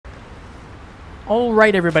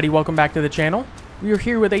Alright everybody, welcome back to the channel. We are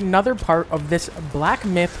here with another part of this Black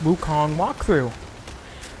Myth Wukong walkthrough.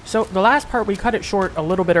 So, the last part we cut it short a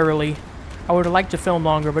little bit early. I would have liked to film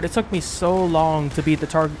longer, but it took me so long to beat the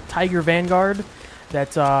Tiger Vanguard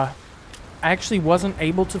that I actually wasn't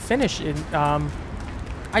able to finish it. I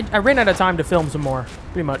ran out of time to film some more,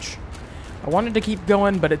 pretty much. I wanted to keep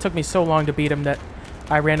going, but it took me so long to beat him that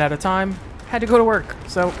I ran out of time. Had to go to work,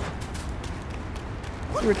 so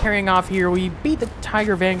we were carrying off here. We beat the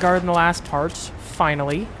Tiger Vanguard in the last parts,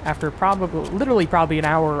 finally, after literally probably an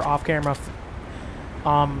hour off camera.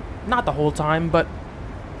 Not the whole time, but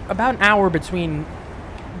about an hour between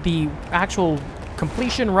the actual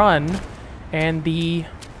completion run and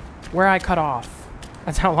where I cut off.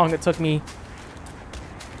 That's how long it took me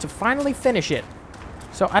to finally finish it.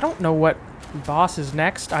 So I don't know what boss is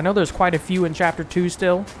next. I know there's quite a few in Chapter 2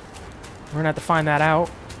 still. We're gonna have to find that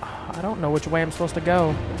out. I don't know which way I'm supposed to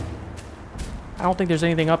go. I don't think there's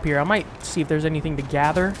anything up here. I might see if there's anything to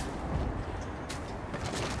gather.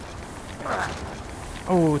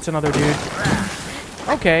 Oh, it's another dude.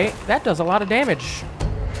 Okay, that does a lot of damage.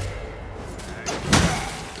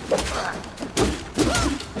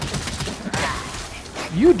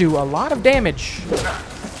 You do a lot of damage.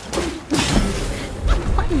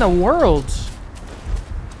 What in the world?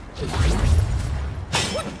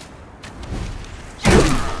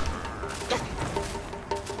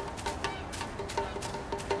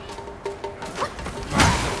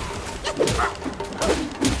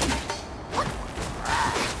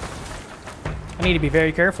 I need to be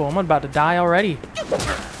very careful. I'm about to die already.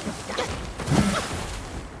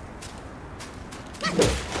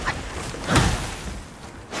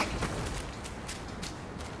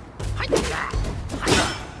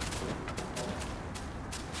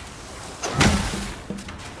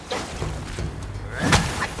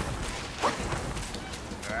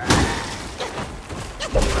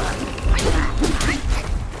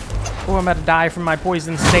 Oh, I'm about to die from my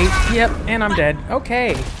poison state. Yep, and I'm dead.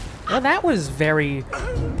 Okay. Well, that was very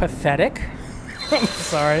pathetic. I'm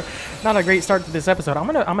sorry. Not a great start to this episode. I'm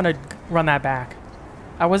gonna run that back.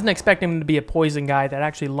 I wasn't expecting him to be a poison guy that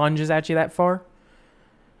actually lunges at you that far.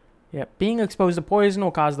 Yeah, being exposed to poison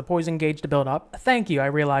will cause the poison gauge to build up. Thank you, I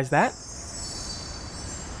realized that.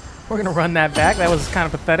 We're gonna run that back. That was kind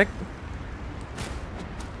of pathetic.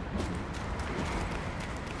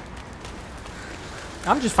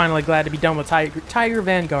 I'm just finally glad to be done with Tiger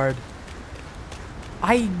Vanguard.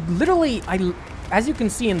 As you can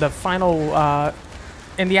see in the final,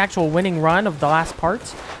 in the actual winning run of the last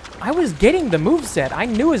parts, I was getting the moveset. I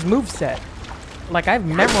knew his moveset. Like, I've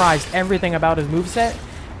memorized everything about his moveset.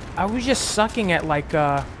 I was just sucking at, like,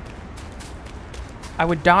 I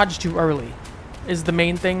would dodge too early, is the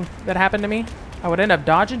main thing that happened to me. I would end up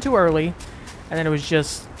dodging too early, and then it was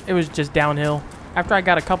just downhill. After I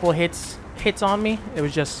got a couple of hits on me, it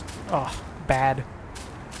was just, oh, bad.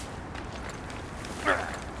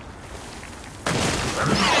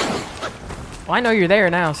 Well, I know you're there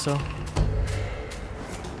now, so.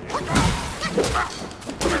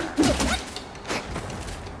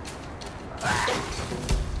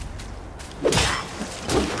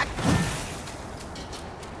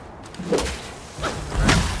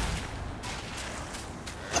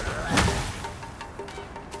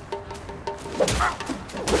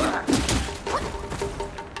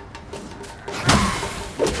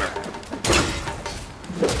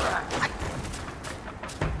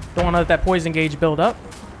 Don't want to let that poison gauge build up.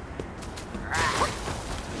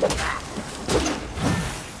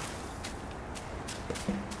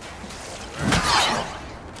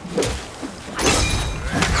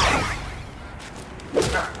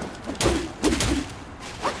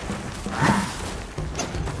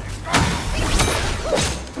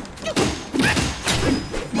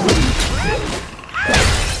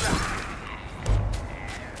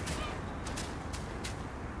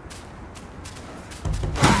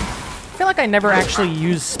 I never actually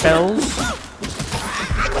use spells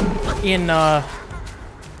in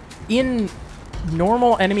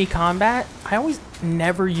normal enemy combat. I always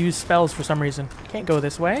never use spells for some reason. Can't go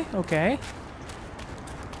this way. Okay.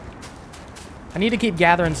 I need to keep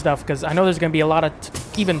gathering stuff because I know there's going to be a lot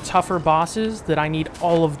of even tougher bosses that I need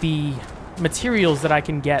all of the materials that I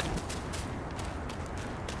can get.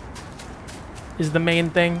 Is the main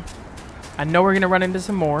thing. I know we're going to run into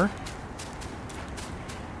some more.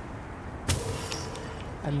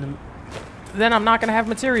 And then I'm not going to have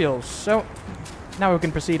materials. So now we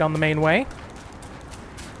can proceed on the main way.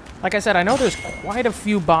 Like I said, I know there's quite a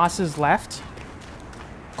few bosses left.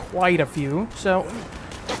 Quite a few. So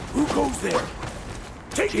who goes there?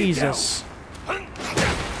 Take Jesus.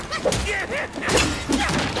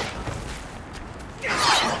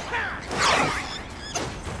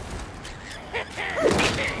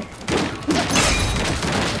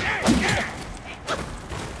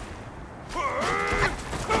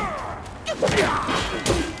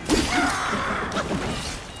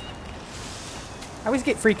 I always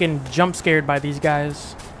get freaking jump scared by these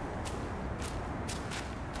guys.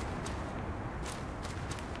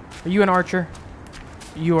 Are you an archer?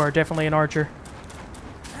 You are definitely an archer.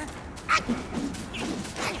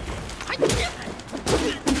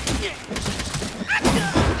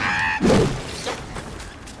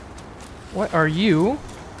 What are you?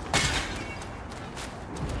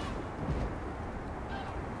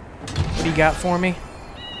 What do you got for me?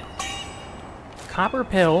 Copper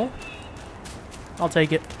pill. I'll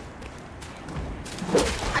take it.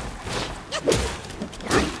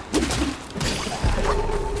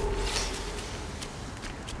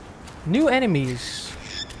 New enemies.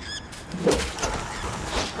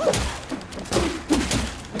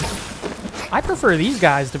 I prefer these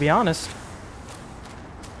guys, to be honest.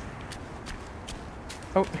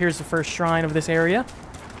 Oh, here's the first shrine of this area.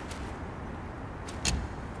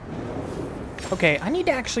 Okay, I need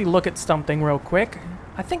to actually look at something real quick.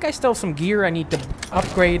 I think I still have some gear I need to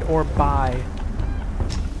upgrade or buy.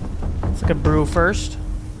 Let's look at brew first.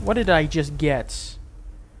 What did I just get?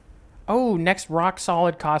 Oh, next rock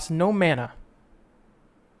solid costs no mana.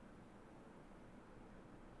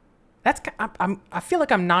 That's I feel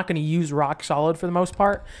like I'm not going to use rock solid for the most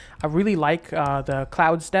part. I really like the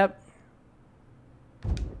cloud step.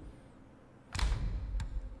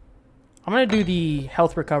 I'm going to do the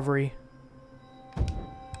health recovery.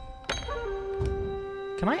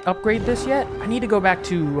 Can I upgrade this yet? I need to go back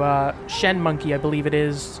to Shen Monkey, I believe it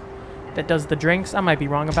is, that does the drinks. I might be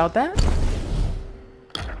wrong about that.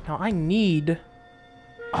 Now I need...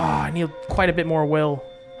 I need quite a bit more will.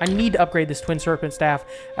 I need to upgrade this Twin Serpent Staff.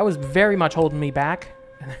 That was very much holding me back.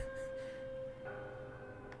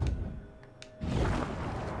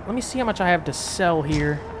 Let me see how much I have to sell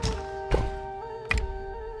here.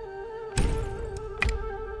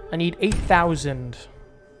 I need 8,000.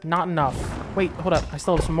 Not enough. Wait, hold up. I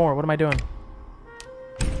still have some more. What am I doing?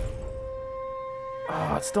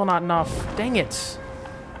 Oh, it's still not enough. Dang it.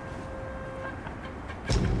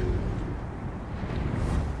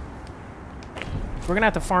 We're gonna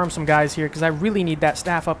have to farm some guys here because I really need that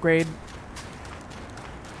staff upgrade.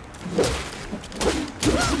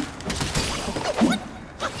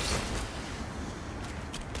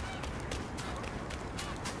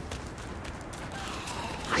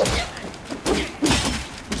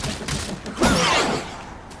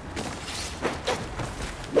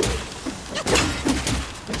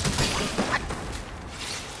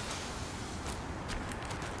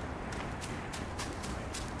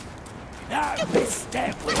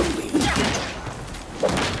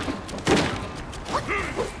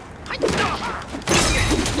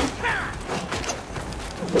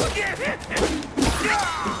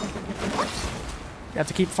 Have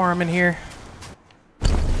to keep farming here.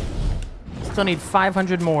 Still need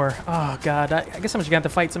 500 more. Oh god, I guess I'm just gonna have to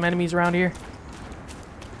fight some enemies around here.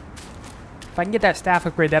 If I can get that staff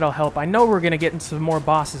upgrade, that'll help. I know we're gonna get into some more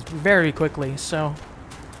bosses very quickly, so...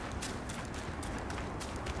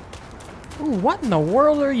 Ooh, what in the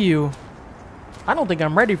world are you? I don't think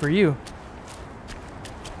I'm ready for you.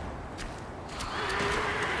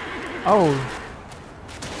 Oh.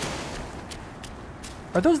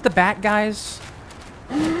 Are those the bat guys?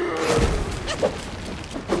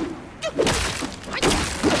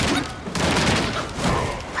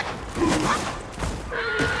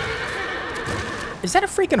 Is that a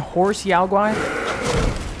freaking horse Yao Guai?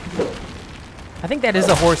 I think that is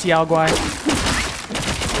a horse Yao Guai.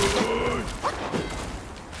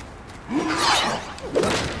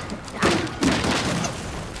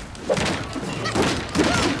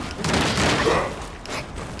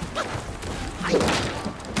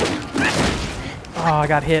 Oh, I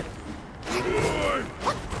got hit.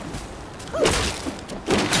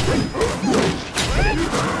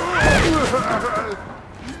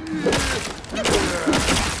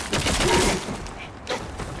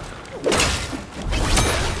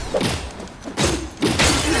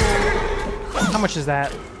 How much is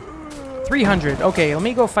that? 300. Okay, let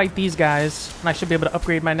me go fight these guys, and I should be able to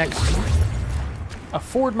upgrade my next...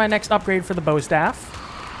 afford my next upgrade for the bow staff.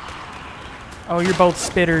 Oh, you're both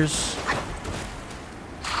spitters.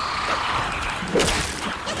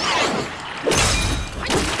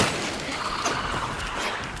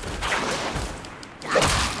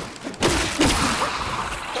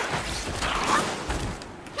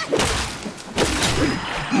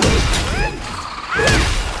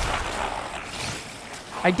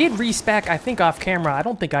 I did respec, I think off camera. I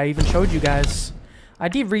don't think I even showed you guys. I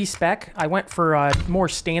did respec. I went for more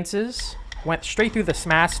stances. Went straight through the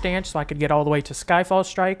smash stance so I could get all the way to Skyfall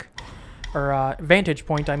Strike. Or Vantage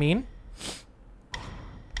Point, I mean.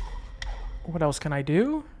 What else can I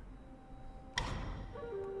do?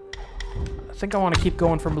 think I want to keep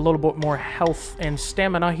going for a little bit more health and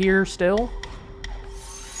stamina here still.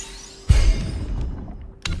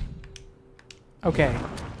 Okay.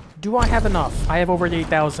 Do I have enough? I have over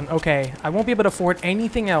 8,000. Okay. I won't be able to afford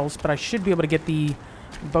anything else, but I should be able to get the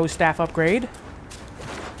bow staff upgrade.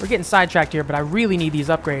 We're getting sidetracked here, but I really need these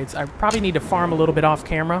upgrades. I probably need to farm a little bit off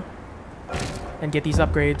camera and get these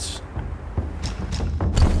upgrades.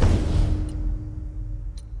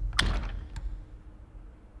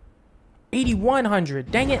 $8,100.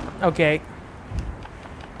 Dang it. Okay.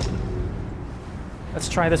 Let's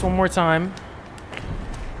try this one more time.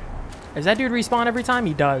 Does that dude respawn every time?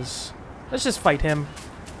 He does. Let's just fight him.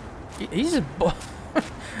 He's just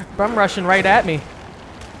bum rushing right at me.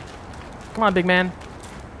 Come on, big man.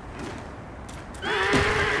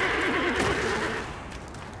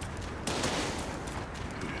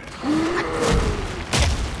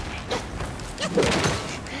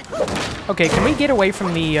 Okay, can we get away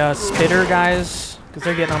from the spitter guys? Because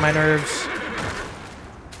they're getting on my nerves.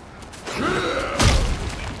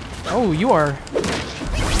 Oh, you are...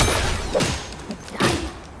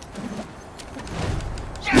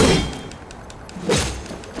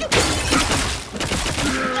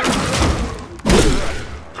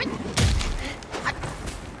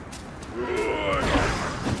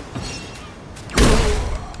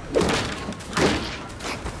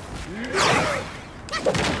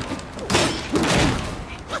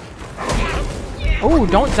 Oh,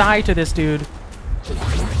 don't die to this dude.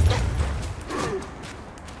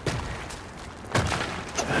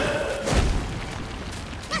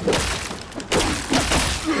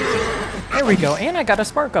 There we go. And I got a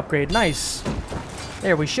spark upgrade. Nice.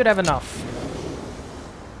 There, we should have enough.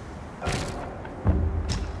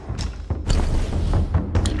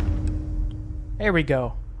 There we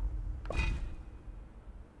go.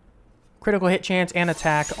 Critical hit chance and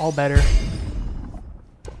attack, all better.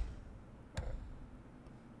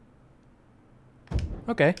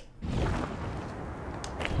 Okay.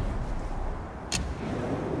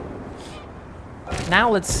 Now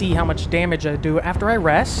let's see how much damage I do after I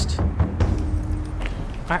rest.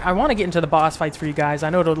 I want to get into the boss fights for you guys. I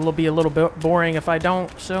know it'll be a little bit boring if I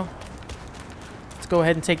don't, so... Let's go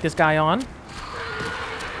ahead and take this guy on.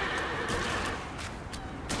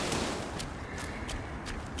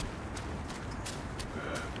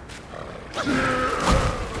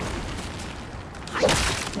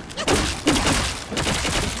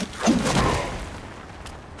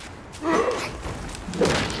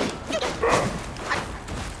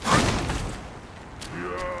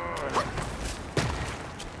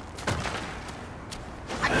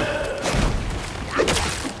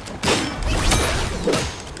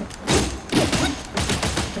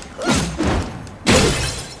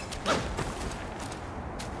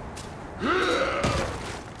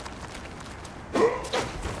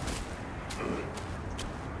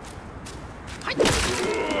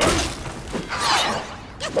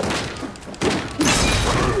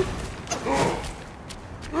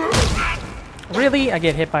 Really? I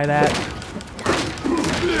get hit by that.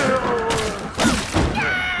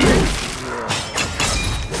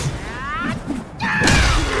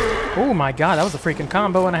 Oh my god, that was a freaking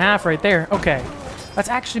combo and a half right there. Okay, let's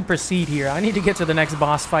actually proceed here. I need to get to the next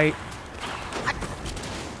boss fight.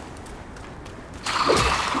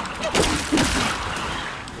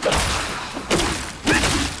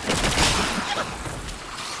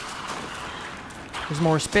 There's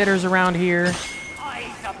more spitters around here.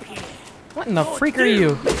 What in the freak are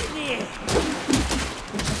you?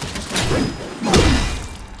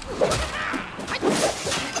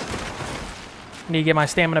 Need to get my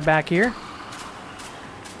stamina back here.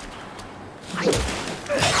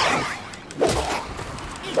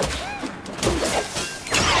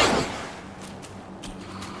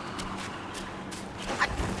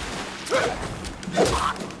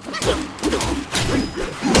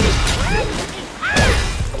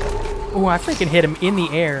 Ooh, I freaking hit him in the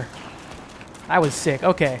air. I was sick.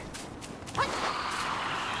 Okay.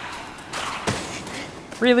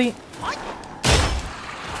 Really?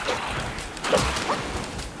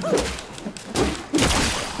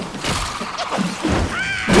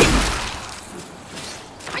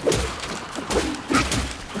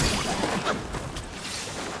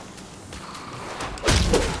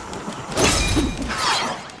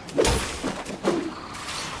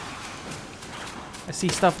 I see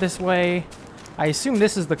stuff this way. I assume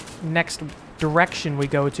this is the next direction we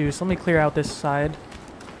go to, so let me clear out this side.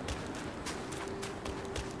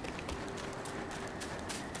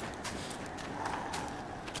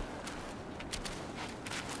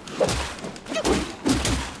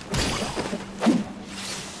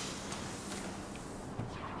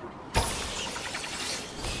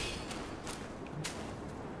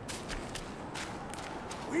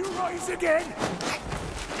 Rise again!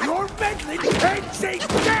 Your meddling head's a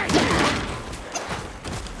dead!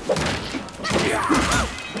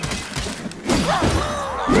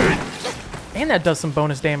 And that does some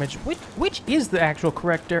bonus damage. Which is the actual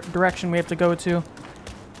correct direction we have to go to?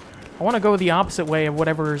 I want to go the opposite way of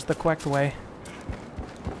whatever is the correct way.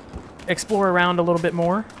 Explore around a little bit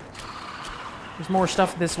more. There's more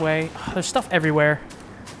stuff this way. Oh, there's stuff everywhere.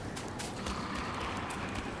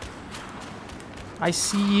 I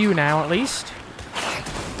see you now, at least.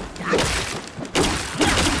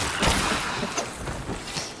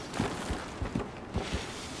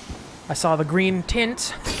 I saw the green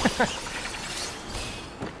tint.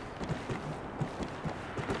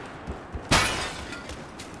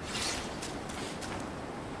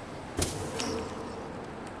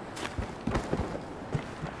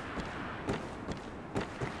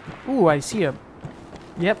 Ooh, I see a...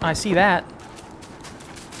 Yep, I see that.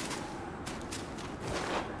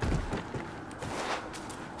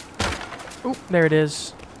 Ooh, there it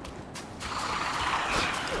is.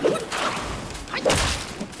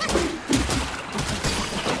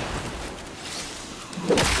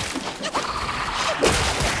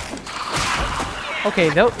 Okay,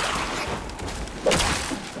 though...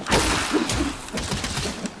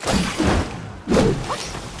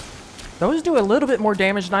 Those do a little bit more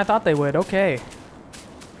damage than I thought they would. Okay.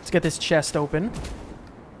 Let's get this chest open.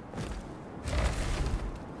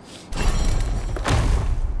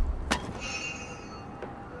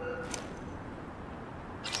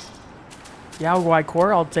 Yaogwai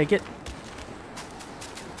core, I'll take it.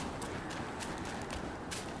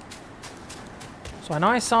 So I know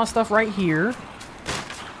I saw stuff right here.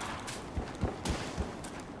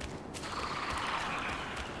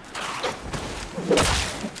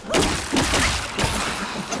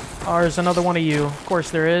 Oh, there's another one of you. Of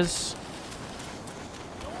course there is.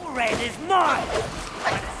 Your head is mine!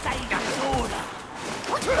 By the Sagan's order!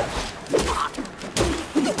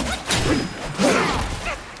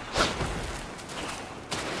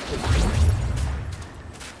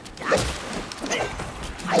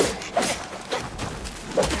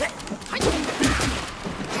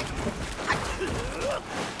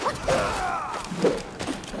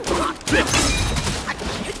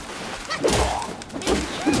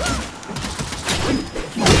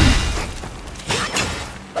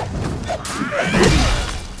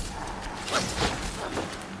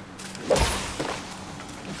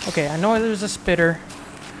 Okay, I know there's a spitter.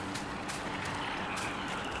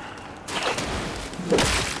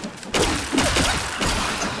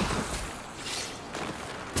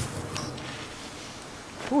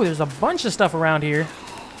 Ooh, there's a bunch of stuff around here.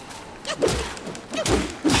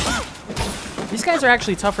 These guys are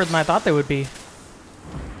actually tougher than I thought they would be.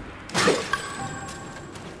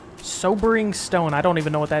 Sobering stone. I don't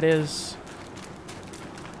even know what that is.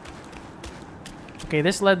 Okay,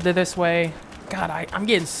 this led to this way. God, I'm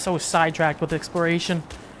getting so sidetracked with exploration.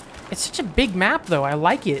 It's such a big map, though. I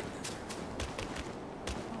like it.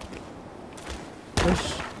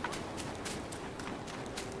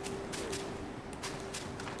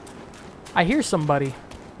 I hear somebody.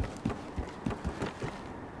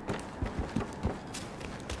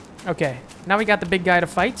 Okay, now we got the big guy to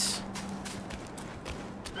fight.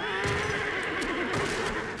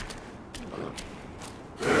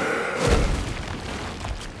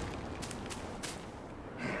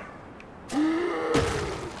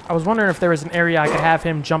 I was wondering if there was an area I could have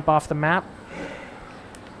him jump off the map.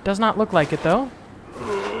 Does not look like it, though.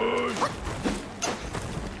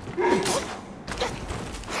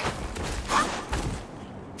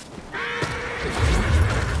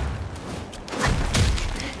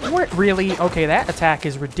 What? Really? Okay, that attack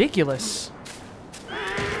is ridiculous.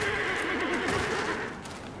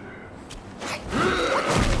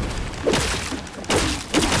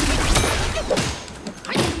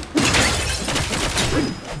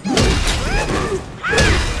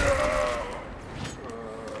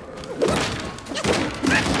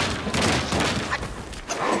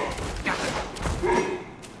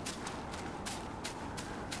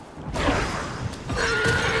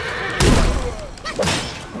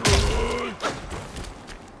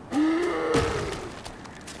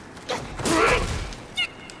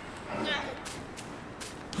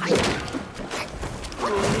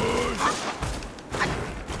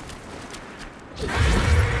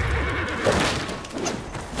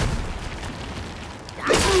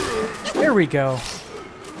 There we go.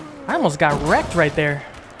 I almost got wrecked right there.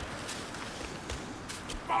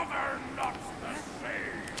 Oh,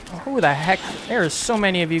 who the heck? There are so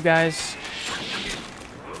many of you guys.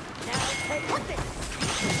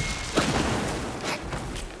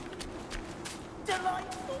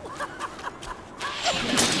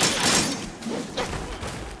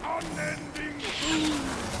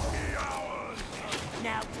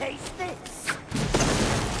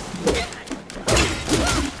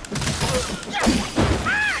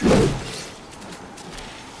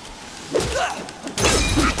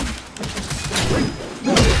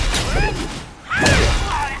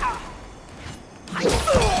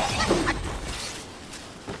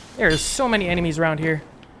 There's so many enemies around here.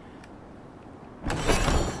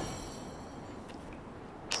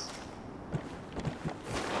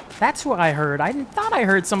 That's who I heard. I thought I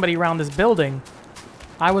heard somebody around this building.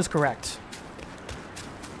 I was correct.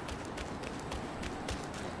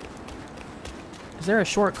 Is there a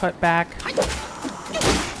shortcut back?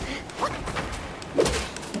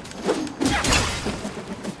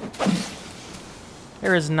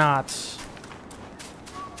 There is not.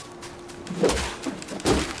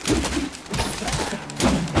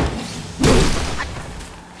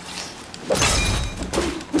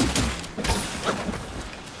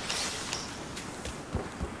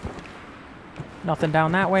 Nothing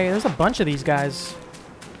down that way. There's a bunch of these guys.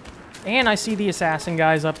 And I see the assassin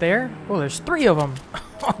guys up there. Oh, there's 3 of them.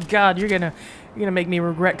 Oh god, you're gonna make me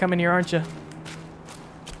regret coming here, aren't you?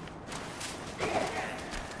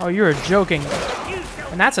 Oh, you're joking.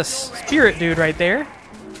 And that's a spirit dude right there.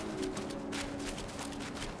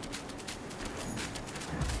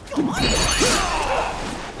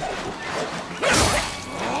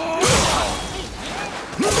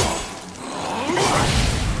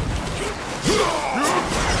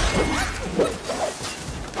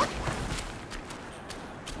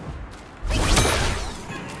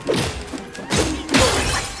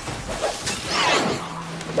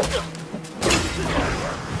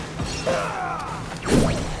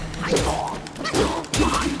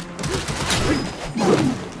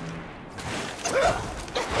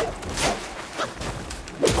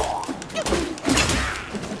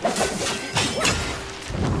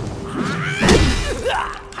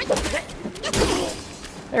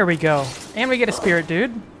 There we go. And we get a spirit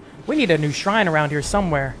dude. We need a new shrine around here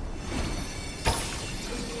somewhere.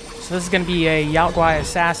 So this is going to be a Yao Guai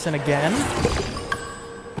assassin again.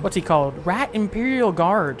 What's he called? Rat Imperial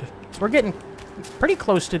Guard. So we're getting pretty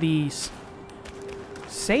close to the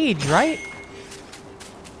sage, right?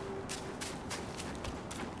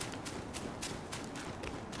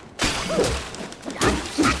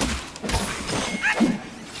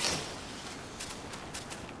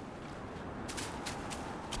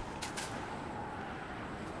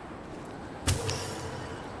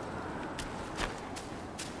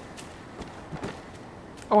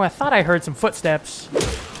 Oh, I thought I heard some footsteps.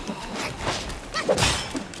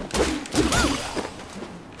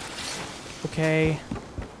 Okay.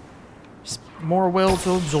 More will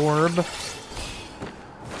to absorb.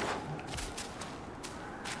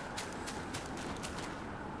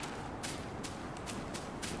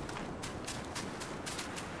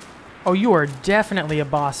 Oh, you are definitely a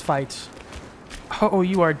boss fight. Oh,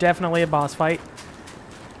 you are definitely a boss fight.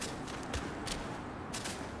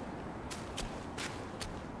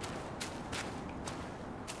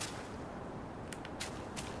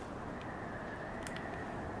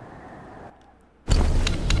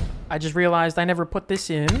 I just realized I never put this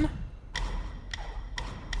in.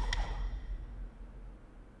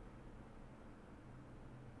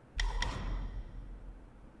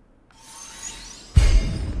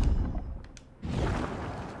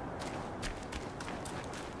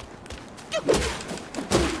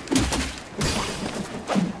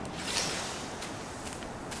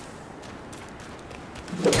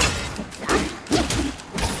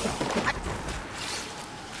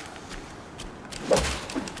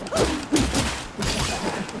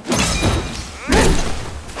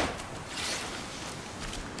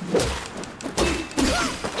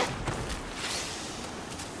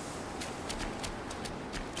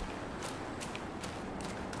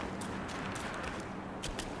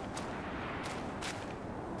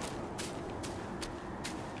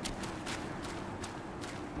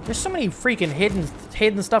 There's so many freaking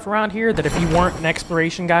hidden stuff around here that if you weren't an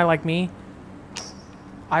exploration guy like me,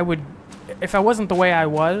 I would, if I wasn't the way I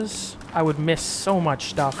was, I would miss so much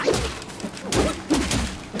stuff.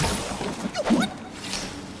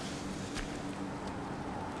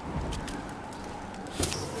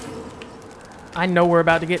 I know we're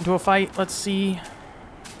about to get into a fight. Let's see.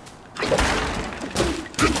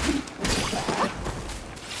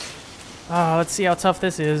 Let's see how tough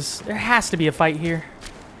this is. There has to be a fight here.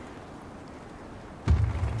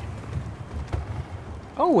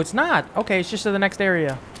 Oh, it's not. Okay, it's just to the next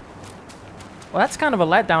area. Well, that's kind of a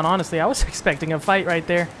letdown, honestly. I was expecting a fight right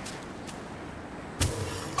there.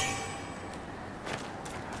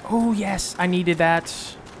 Oh, yes. I needed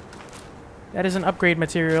that. That is an upgrade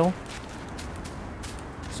material.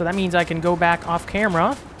 So that means I can go back off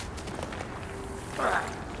camera.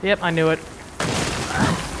 Yep, I knew it.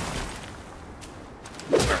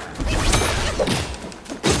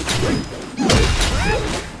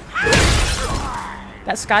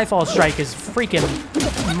 That Skyfall strike is freaking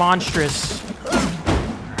monstrous.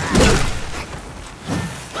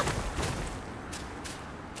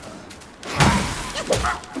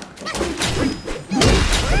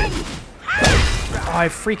 Oh, I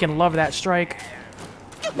freaking love that strike.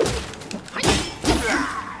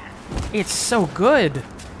 It's so good.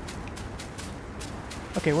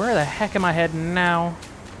 Okay, where the heck am I heading now?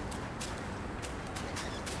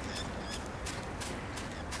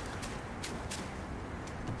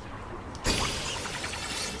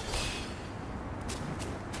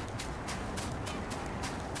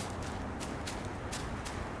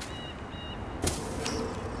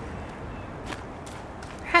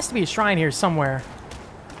 Has to be a shrine here somewhere.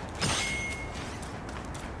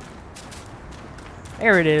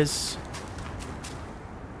 There it is.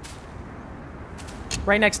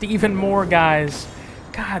 Right next to even more guys.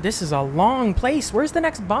 God, this is a long place. Where's the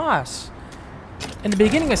next boss? In the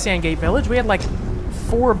beginning of Sandgate Village, we had like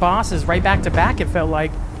 4 bosses right back to back, it felt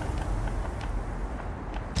like.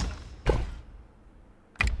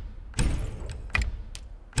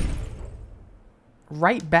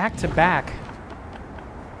 Right back to back.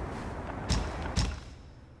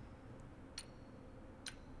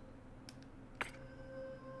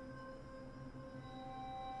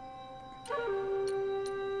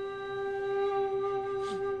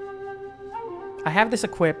 I have this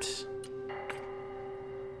equipped.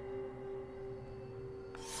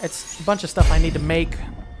 It's a bunch of stuff I need to make.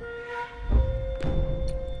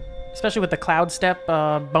 Especially with the Cloud Step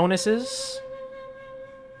bonuses.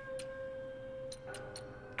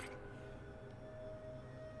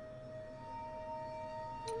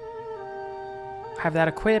 Have that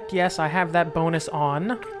equipped. Yes, I have that bonus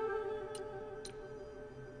on.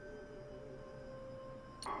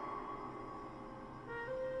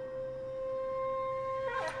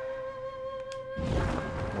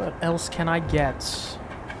 What else can I get?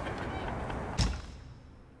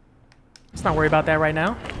 Let's not worry about that right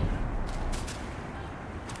now.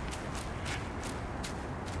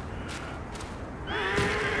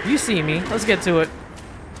 You see me. Let's get to it.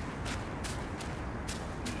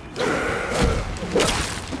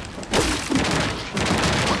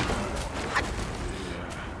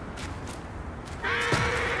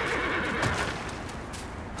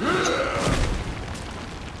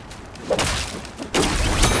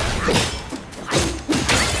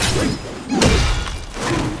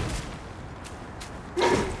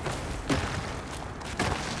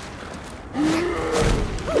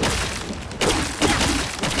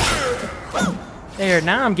 There,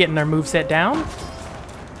 now I'm getting their moveset down.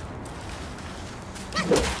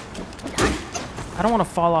 I don't want to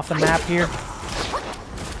fall off the map here.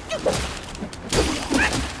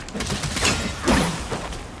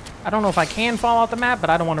 I don't know if I can fall off the map,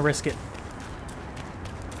 but I don't want to risk it.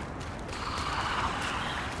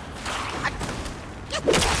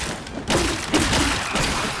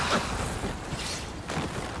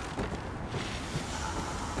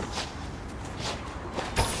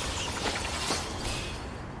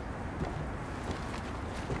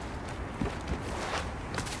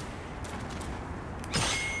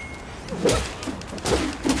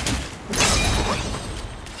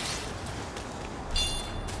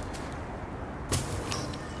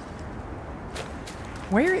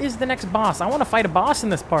 Where is the next boss? I want to fight a boss in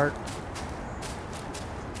this part.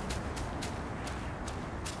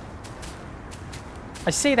 I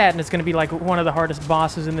say that and it's going to be like one of the hardest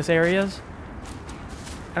bosses in this area.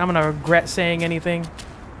 And I'm going to regret saying anything.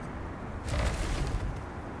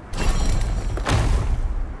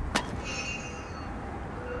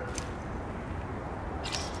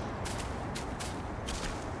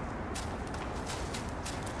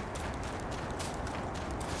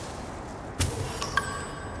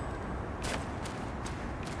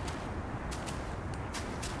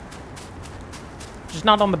 Just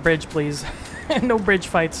not on the bridge, please. No bridge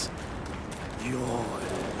fights. Your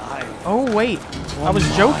life. Oh, wait. I was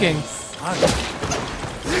joking.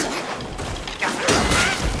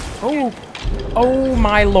 Oh. Oh,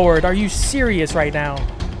 my lord. Are you serious right now?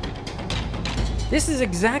 This is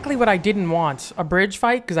exactly what I didn't want. A bridge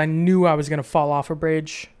fight, because I knew I was going to fall off a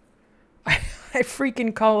bridge. I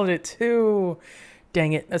freaking called it, too.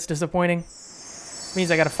 Dang it. That's disappointing. Means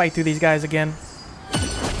I got to fight through these guys again.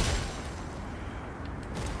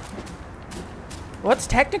 Well, it's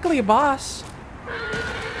technically a boss.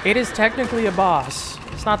 It is technically a boss.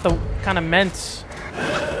 It's not the kind of meant.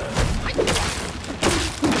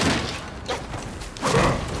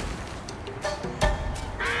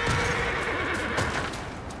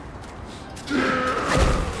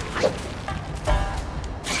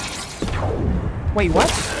 Wait,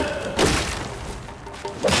 what?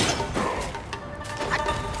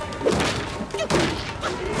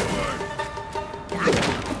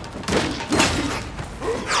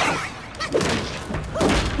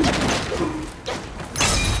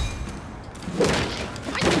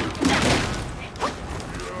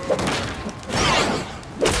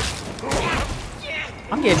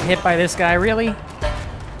 I'm getting hit by this guy, really?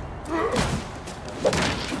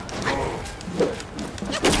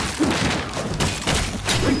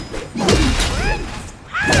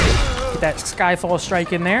 That Skyfall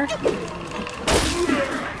strike in there.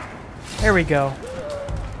 There we go.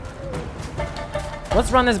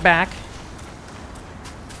 Let's run this back.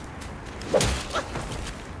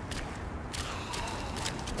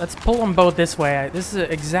 Let's pull them both this way. This is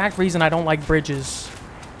the exact reason I don't like bridges.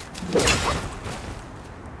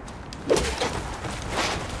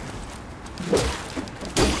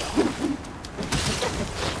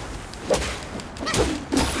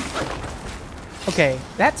 Okay,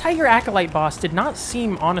 that Tiger Acolyte boss did not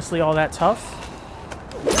seem honestly all that tough.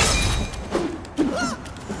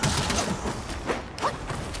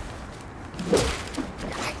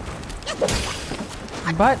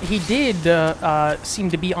 But he did seem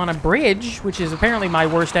to be on a bridge, which is apparently my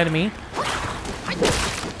worst enemy.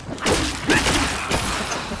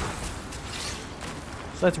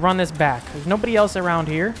 So let's run this back. There's nobody else around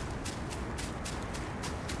here.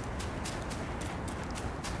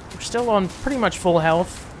 Still on pretty much full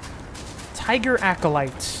health. Tiger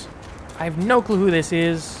Acolyte. I have no clue who this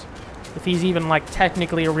is. If he's even, like,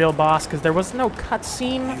 technically a real boss, because there was no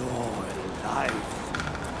cutscene. Your life.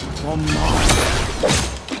 One more.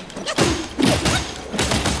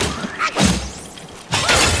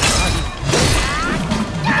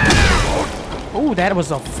 Ooh, that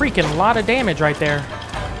was a freaking lot of damage right there.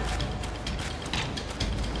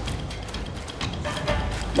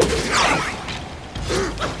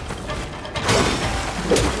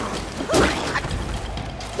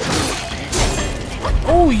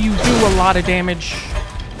 Oh, you do a lot of damage.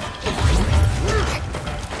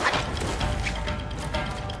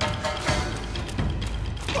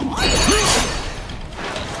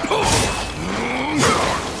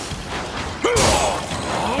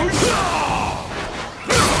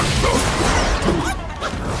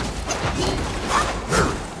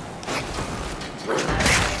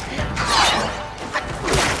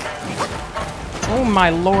 Oh my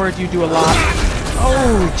lord, you do a lot.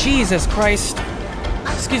 Oh, Jesus Christ.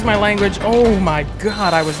 Excuse my language. Oh my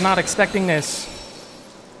god, I was not expecting this.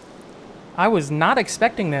 I was not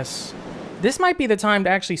expecting this. This might be the time to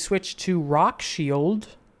actually switch to Rock Shield.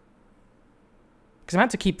 Because I'm going to have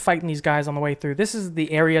to keep fighting these guys on the way through. This is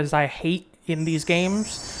the areas I hate in these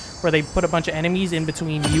games, where they put a bunch of enemies in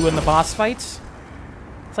between you and the boss fights.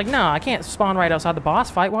 It's like, no, I can't spawn right outside the boss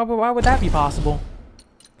fight. Why would that be possible?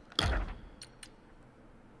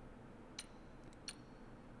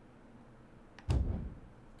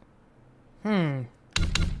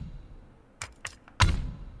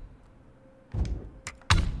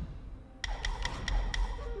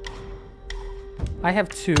 I have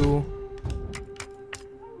two.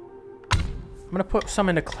 I'm gonna put some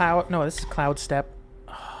into Cloud. No, this is Cloud Step.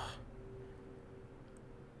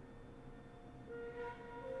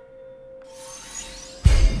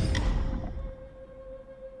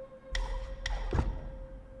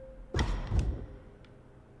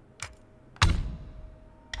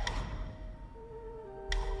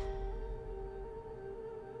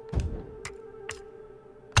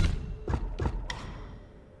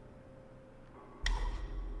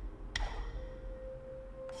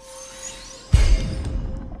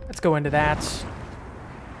 Let's go into that.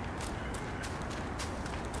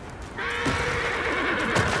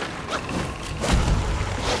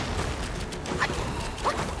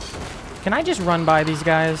 Can I just run by these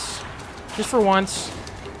guys? Just for once?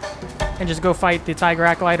 And just go fight the Tiger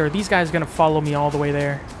Acolyte? Or are these guys gonna follow me all the way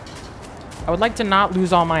there? I would like to not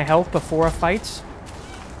lose all my health before a fight.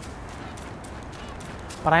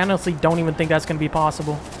 But I honestly don't even think that's gonna be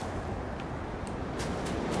possible.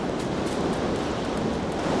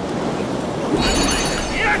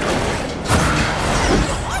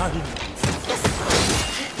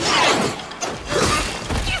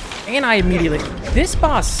 And I immediately... This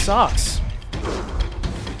boss sucks.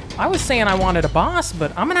 I was saying I wanted a boss,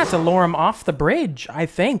 but I'm gonna have to lure him off the bridge, I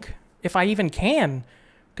think. If I even can.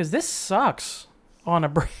 Because this sucks on a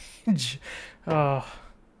bridge.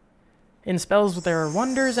 In spells with their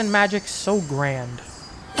wonders and magic so grand.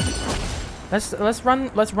 Let's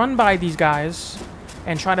run by these guys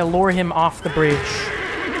and try to lure him off the bridge.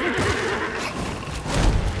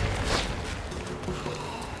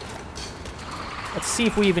 Let's see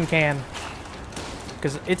if we even can.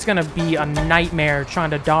 Because it's going to be a nightmare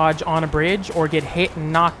trying to dodge on a bridge or get hit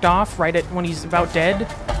and knocked off right at when he's about dead.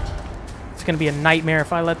 It's going to be a nightmare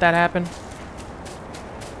if I let that happen.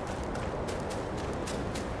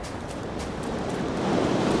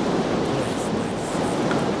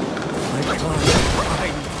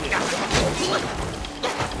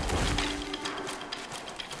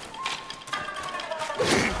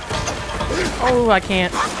 Oh, I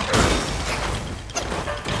can't.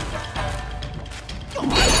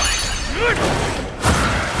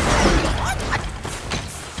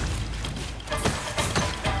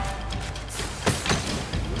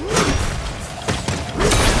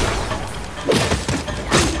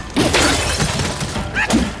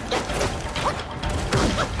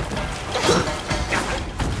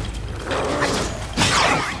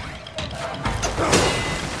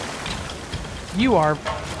 You are...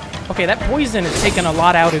 Okay, that poison is taking a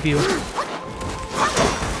lot out of you.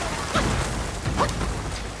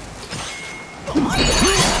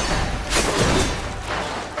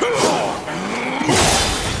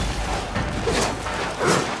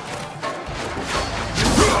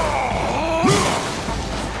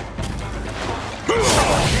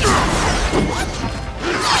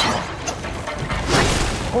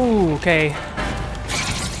 Ooh, okay.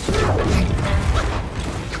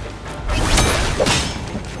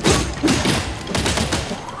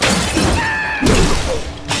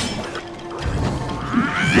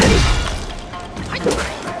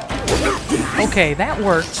 Okay, that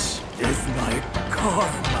works. It's my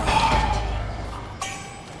karma.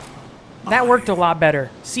 That worked a lot better.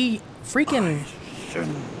 See, freaking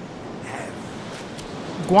Shouldn't have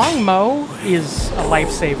Guangmo is a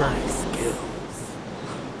lifesaver. my skills.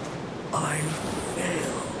 I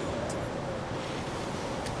failed.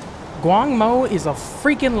 Guangmo is a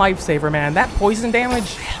freaking lifesaver, man. That poison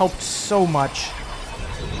damage helped so much.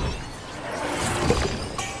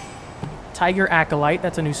 Tiger Acolyte,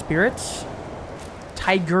 that's a new spirit.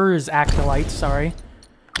 Tiger's Acolyte, sorry.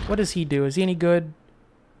 What does he do? Is he any good?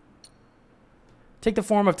 Take the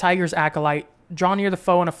form of Tiger's Acolyte, draw near the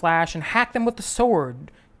foe in a flash, and hack them with the sword,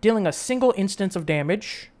 dealing a single instance of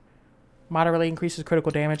damage. Moderately increases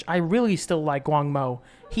critical damage. I really still like Guangmo.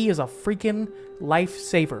 He is a freaking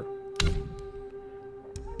lifesaver.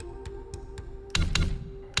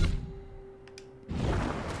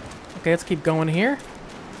 Okay, let's keep going here.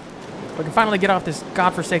 We can finally get off this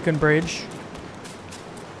godforsaken bridge.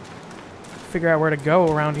 Figure out where to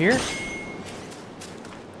go around here.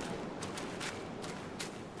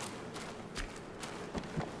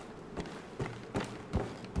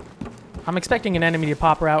 I'm expecting an enemy to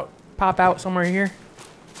pop out somewhere here.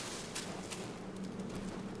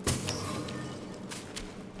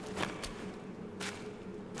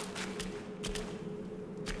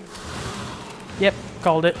 Yep,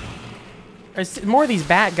 called it. It's more of these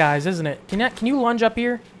bat guys, isn't it? Can you lunge up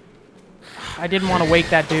here? I didn't want to wake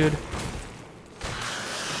that dude.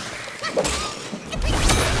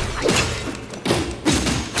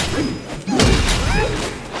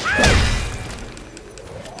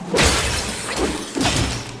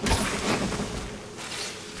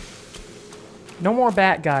 No more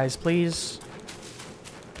bat guys, please.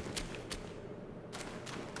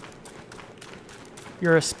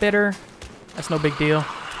 You're a spitter. That's no big deal.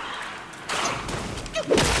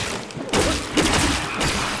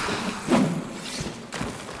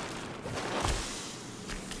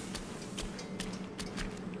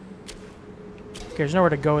 Okay, there's nowhere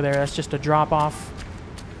to go there. That's just a drop off.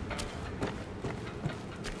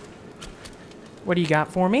 What do you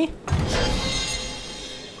got for me?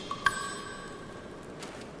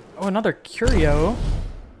 Oh, another curio.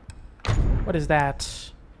 What is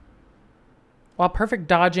that? While perfect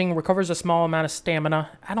dodging recovers a small amount of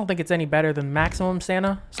stamina. I don't think it's any better than maximum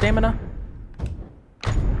stamina.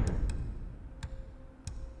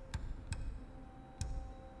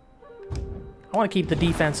 I want to keep the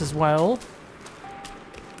defense as well.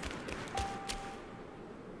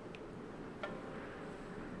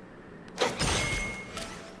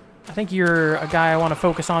 I think you're a guy I want to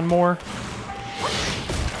focus on more.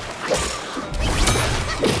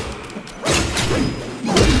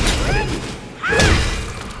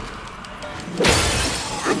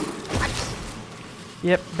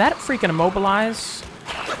 Yep, that freaking immobilize.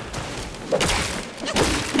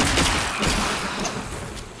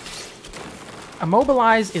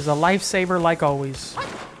 Immobilize is a lifesaver like always.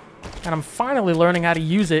 And I'm finally learning how to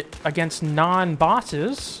use it against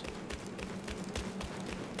non-bosses.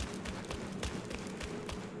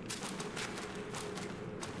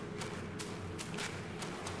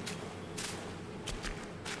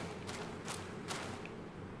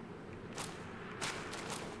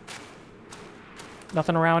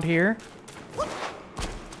 Nothing around here.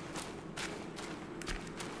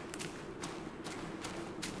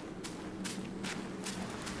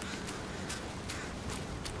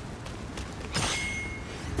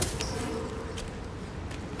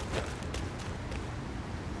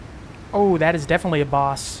 Oh, that is definitely a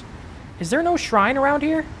boss. Is there no shrine around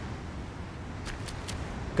here?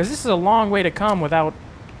 Because this is a long way to come without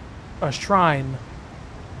a shrine.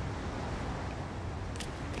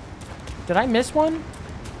 Did I miss one?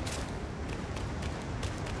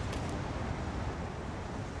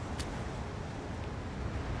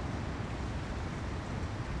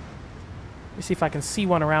 Let me see if I can see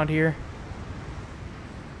one around here.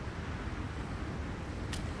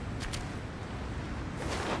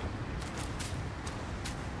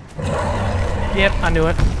 Yep, I knew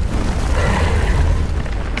it.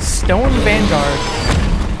 Stone Vanguard.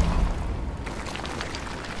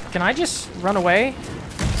 Can I just run away?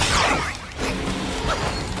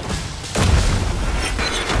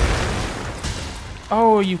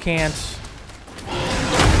 Oh, you can't.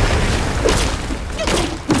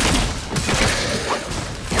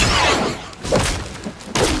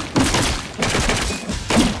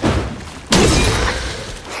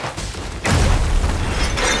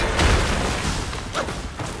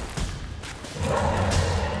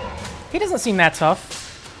 He doesn't seem that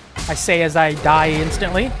tough, I say as I die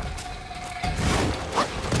instantly.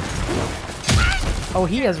 Oh,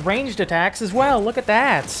 he has ranged attacks as well. Look at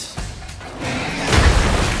that.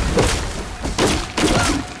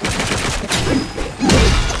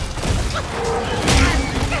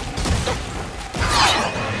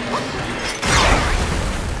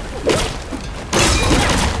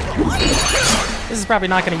 This is probably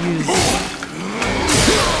not going to use...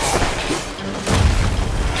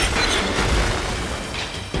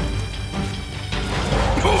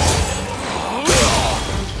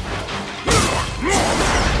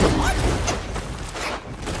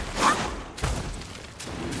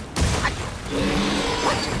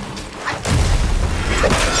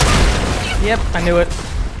 Yep, I knew it.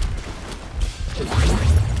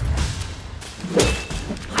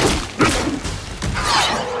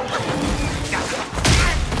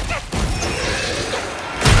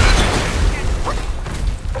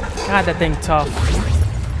 God, that thing tough.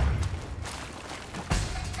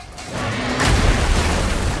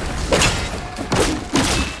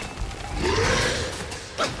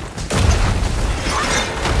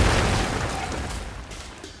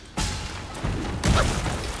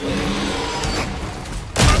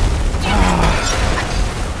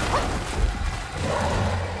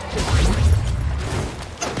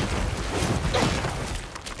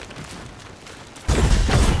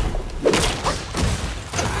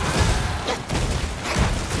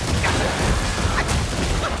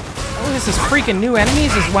 This is freaking new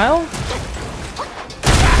enemies as well?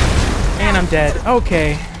 And I'm dead.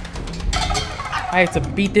 Okay. I have to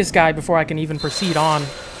beat this guy before I can even proceed on.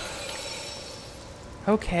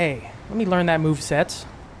 Okay. Let me learn that moveset.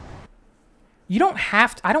 You don't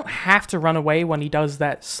have to, I don't have to run away when he does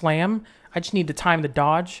that slam. I just need to time the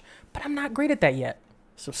dodge. But I'm not great at that yet.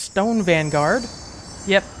 So Stone Vanguard.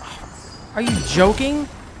 Yep. Are you joking?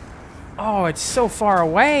 Oh, it's so far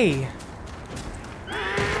away.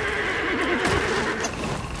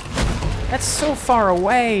 That's so far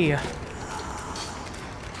away. I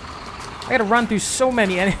gotta run through so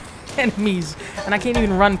many enemies, and I can't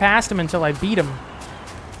even run past them until I beat them.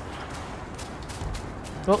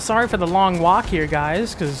 Well, sorry for the long walk here,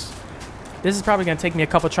 guys, because this is probably gonna take me a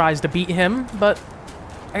couple tries to beat him, but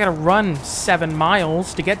I gotta run 7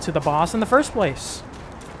 miles to get to the boss in the first place.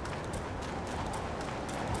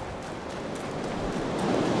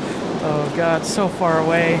 Oh god, so far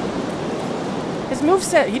away. His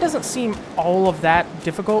moveset, he doesn't seem all of that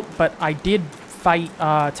difficult, but I did fight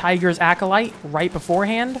Tiger's Acolyte right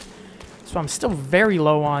beforehand, so I'm still very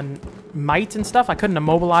low on might and stuff. I couldn't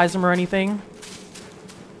immobilize him or anything.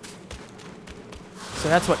 So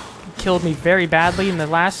that's what killed me very badly in the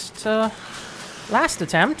last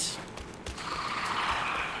attempt.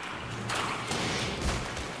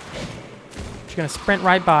 Just gonna sprint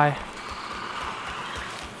right by.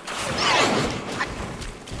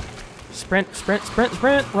 Sprint, sprint, sprint,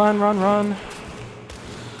 sprint, run, run, run.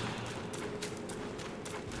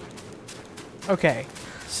 Okay,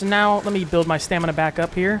 so now let me build my stamina back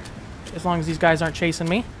up here, as long as these guys aren't chasing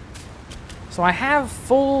me. So I have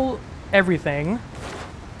full everything.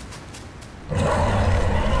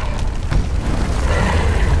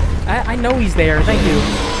 I know he's there, thank you.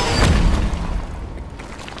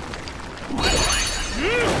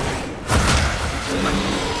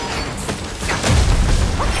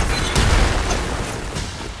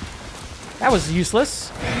 That was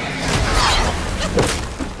useless.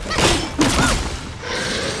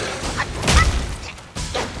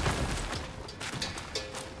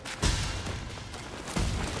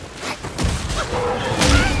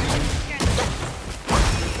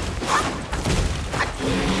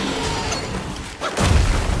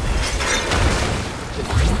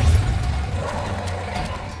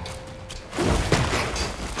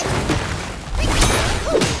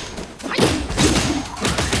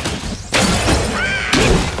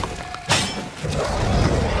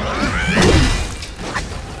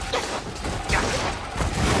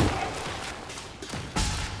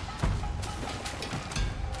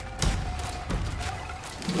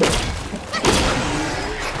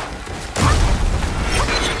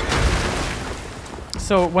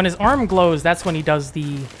 So when his arm glows, that's when he does the...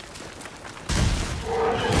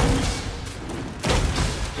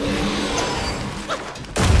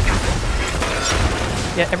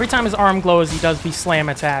 Yeah, every time his arm glows, he does the slam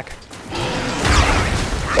attack.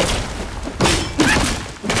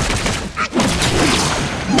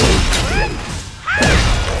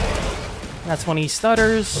 That's when he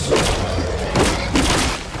stutters.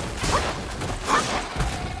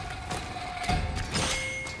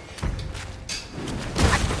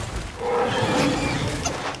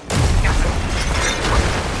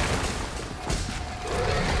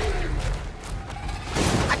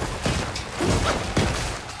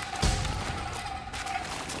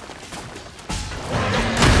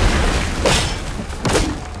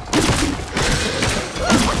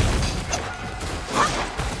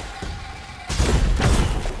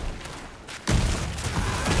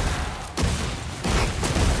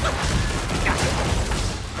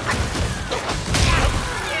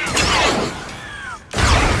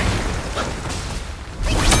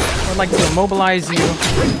 I'd like to immobilize you.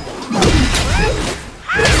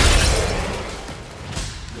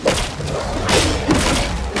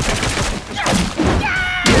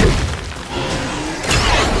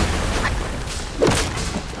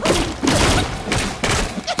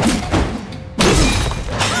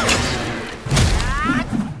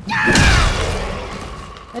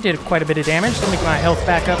 I did quite a bit of damage. Let me get my health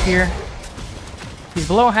back up here. He's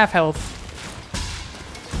below half health.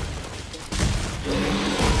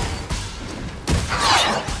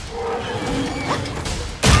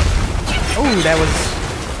 Ooh, that was...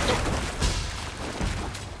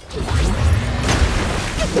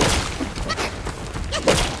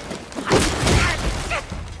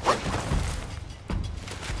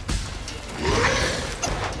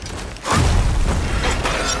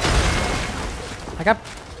 I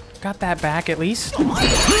got that back at least.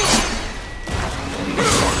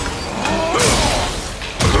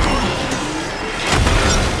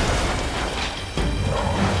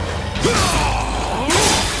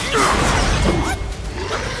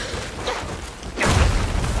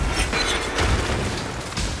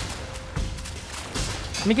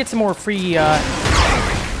 Let me get some more free,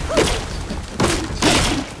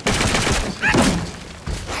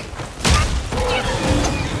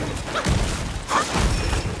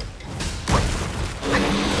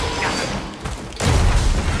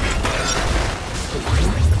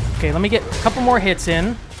 Okay, let me get a couple more hits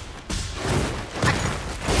in.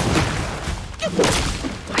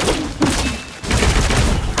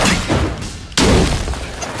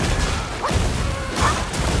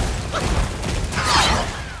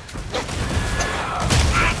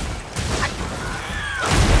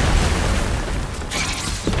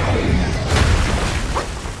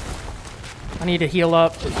 I need to heal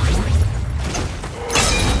up.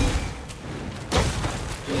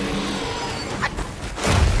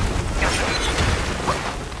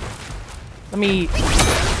 Let me...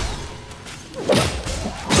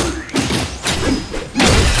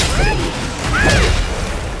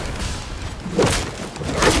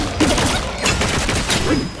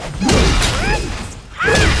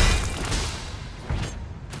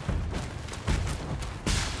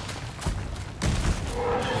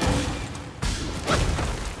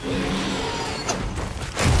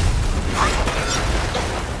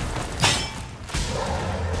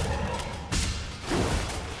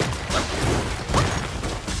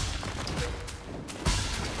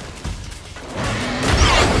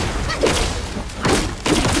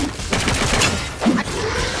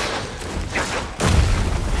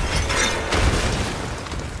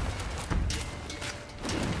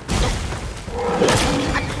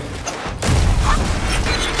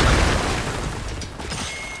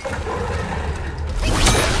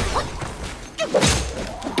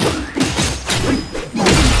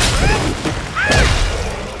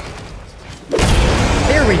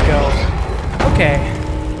 Okay.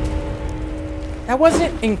 That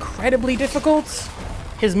wasn't incredibly difficult.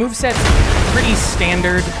 His moveset's pretty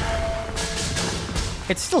standard.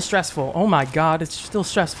 It's still stressful. Oh my god, it's still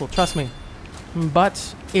stressful, trust me.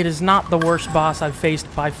 But it is not the worst boss I've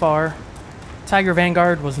faced by far. Tiger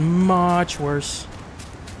Vanguard was much worse.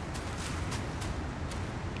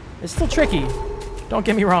 It's still tricky. Don't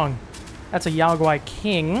get me wrong. That's a Yaoguai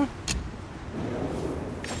King.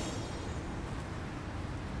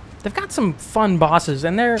 They've got some fun bosses,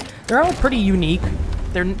 and they're all pretty unique.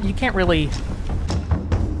 You can't really...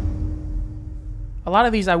 A lot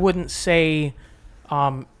of these I wouldn't say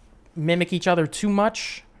mimic each other too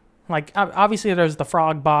much. Like, obviously there's the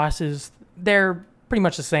frog bosses. They're pretty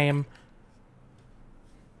much the same.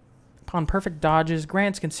 Upon perfect dodges,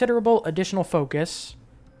 grants considerable additional focus.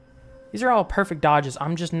 These are all perfect dodges.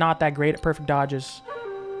 I'm just not that great at perfect dodges.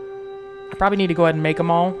 I probably need to go ahead and make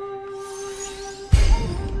them all.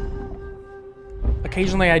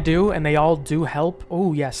 Occasionally I do, and they all do help.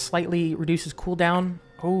 Oh, yes, slightly reduces cooldown.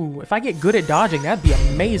 Oh, if I get good at dodging, that'd be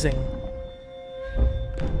amazing.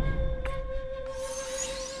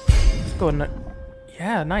 Let's go ahead and...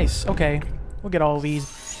 Yeah, nice. Okay, we'll get all of these.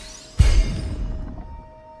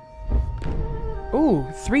 Ooh,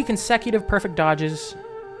 3 consecutive perfect dodges.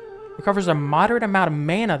 Recovers a moderate amount of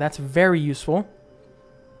mana. That's very useful.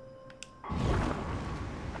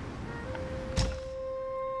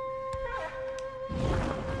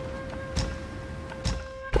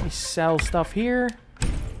 Let me sell stuff here.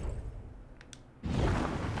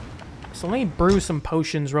 So let me brew some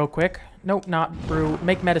potions real quick. Nope, not brew.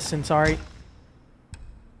 Make medicine, sorry.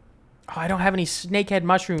 Oh, I don't have any snakehead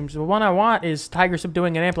mushrooms. The one I want is Tiger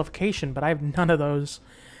Subduing and Amplification, but I have none of those.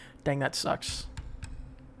 Dang, that sucks.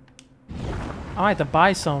 I have to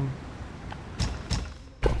buy some.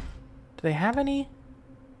 Do they have any?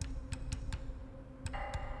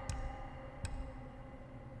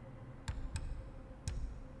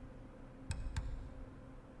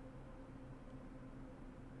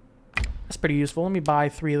 That's pretty useful. Let me buy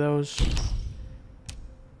 3 of those.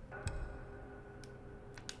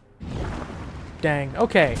 Dang.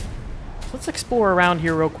 Okay. So let's explore around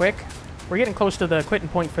here real quick. We're getting close to the quitting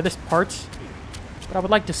point for this part, but I would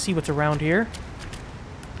like to see what's around here.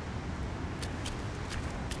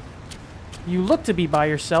 You look to be by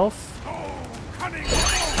yourself.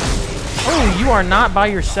 Oh, you are not by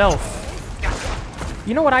yourself.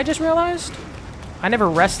 You know what I just realized? I never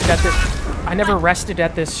rested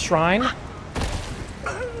at this shrine.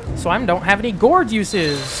 So I don't have any gourd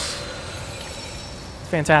uses.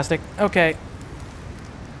 Fantastic. Okay.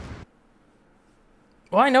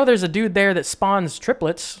 Well, I know there's a dude there that spawns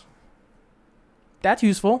triplets. That's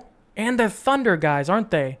useful. And they're thunder guys,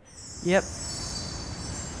 aren't they? Yep.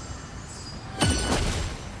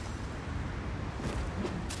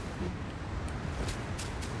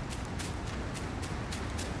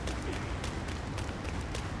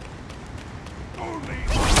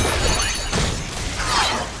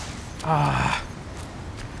 Ah.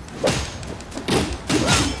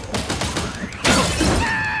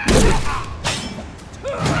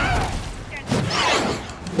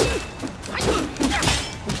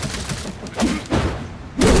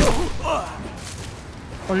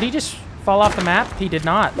 Or did he just fall off the map? He did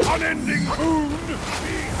not. Unending boon, be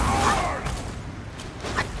hard.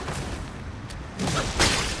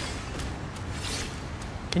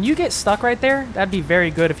 Can you get stuck right there? That'd be very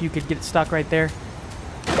good if you could get stuck right there.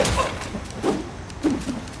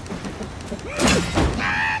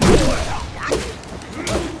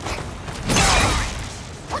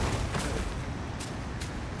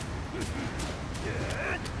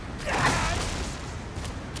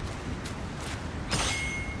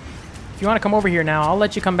 If you want to come over here now, I'll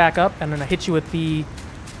let you come back up, and then I'll hit you with the...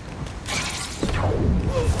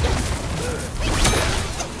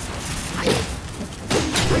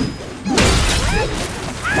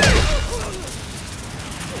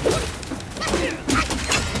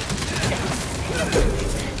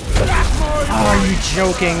 Oh, are you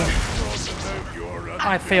joking?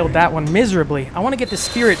 I failed that one miserably. I want to get the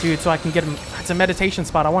spirit dude so I can get him. It's a meditation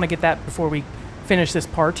spot. I want to get that before we finish this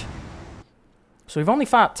part. So we've only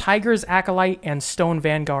fought Tiger's Acolyte and Stone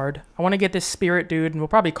Vanguard. I want to get this spirit dude, and we'll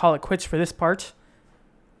probably call it quits for this part.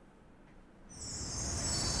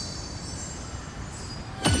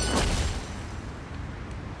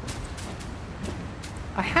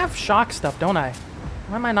 I have shock stuff, don't I?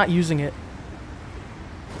 Why am I not using it?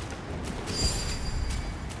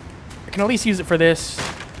 I can at least use it for this.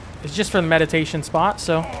 It's just for the meditation spot,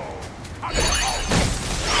 so...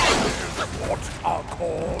 What our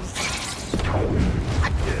cause?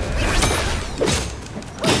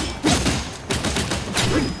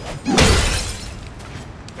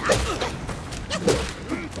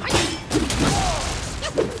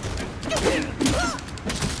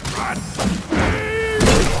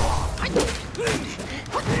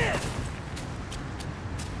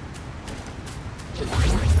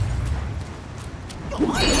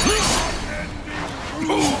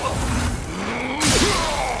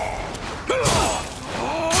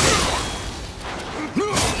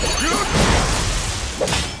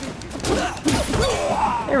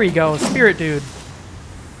 There we go, spirit dude.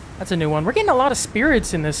 That's a new one. We're getting a lot of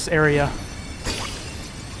spirits in this area.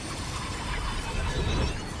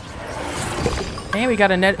 And we got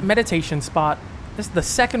a meditation spot. This is the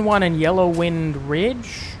second one in Yellow Wind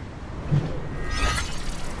Ridge.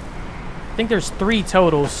 I think there's 3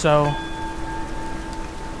 total, so...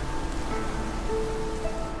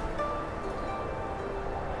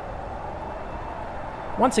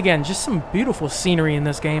 Once again, just some beautiful scenery in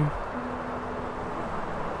this game.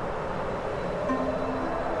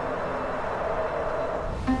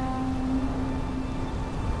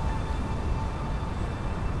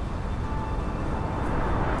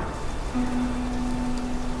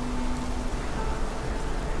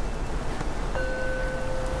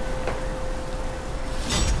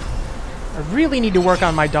 I really need to work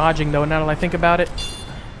on my dodging, though, now that I think about it.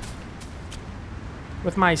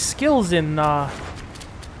 With my skills in,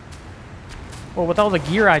 well, with all the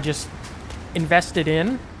gear I just invested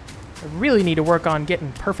in, I really need to work on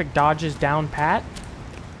getting perfect dodges down pat.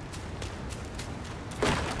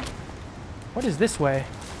 What is this way?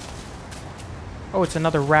 Oh, it's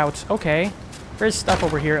another route. Okay. There's stuff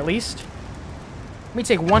over here, at least. Let me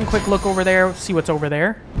take one quick look over there, see what's over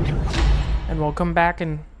there. And we'll come back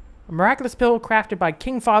and... A miraculous pill crafted by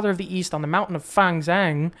King Father of the East on the mountain of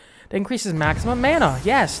Fangzhang that increases maximum mana.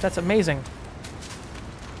 Yes, that's amazing.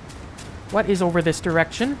 What is over this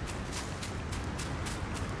direction?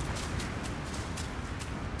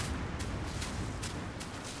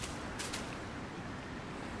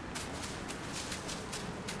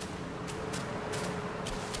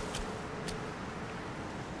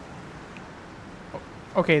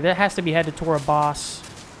 Okay, that has to be headed toward a boss.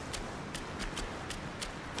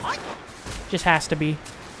 Just has to be.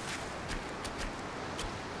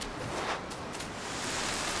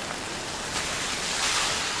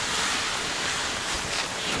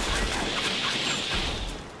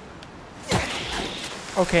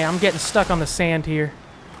 Okay, I'm getting stuck on the sand here.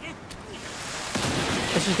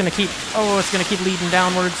 This is gonna keep... Oh, it's gonna keep leading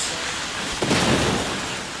downwards.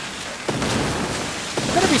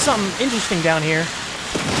 There's gonna be something interesting down here.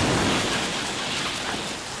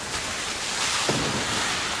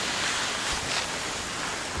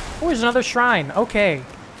 Oh, there's another shrine. Okay.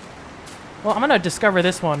 Well, I'm gonna discover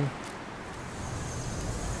this one.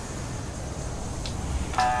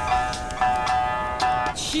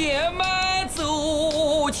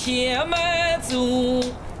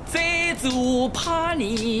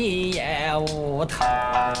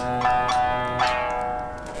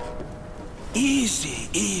 Easy,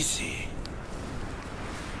 easy.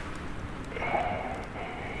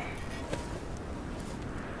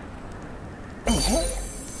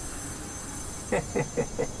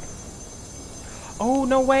 Oh,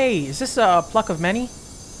 no way. Is this a Pluck of Many?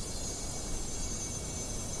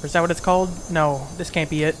 Or is that what it's called? No, this can't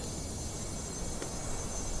be it.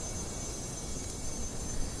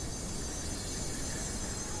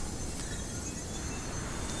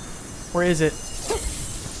 Where is it?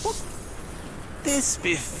 This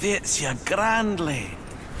befits you grandly.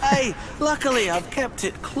 Aye, luckily I've kept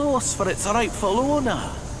it close for its rightful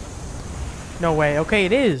owner. No way. Okay,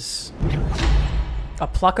 it is. A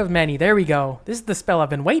Pluck of Many. There we go. This is the spell I've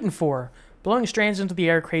been waiting for. Blowing strands into the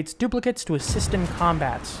air creates duplicates to assist in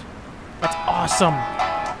combats. That's awesome.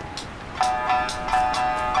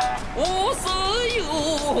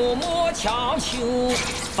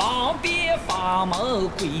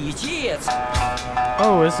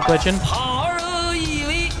 Oh, this is glitching.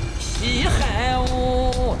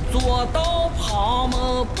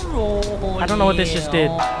 I don't know what this just did.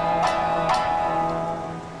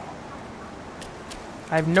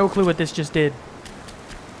 I have no clue what this just did.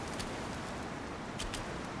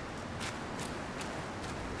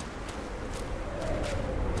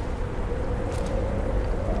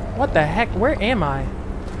 What the heck? Where am I?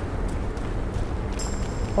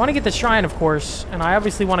 I want to get the shrine, of course, and I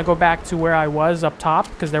obviously want to go back to where I was up top,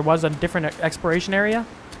 because there was a different exploration area.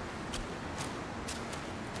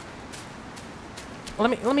 Let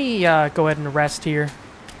me go ahead and rest here.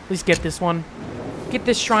 At least get this one. Get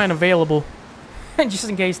this shrine available. Just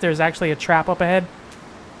in case there's actually a trap up ahead.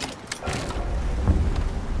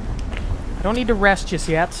 I don't need to rest just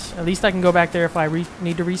yet. At least I can go back there if I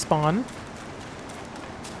need to respawn.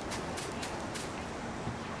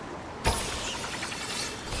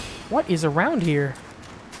 What is around here?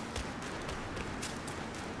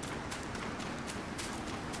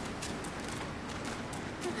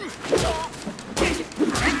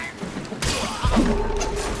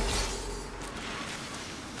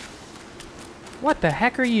 What the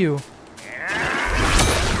heck are you?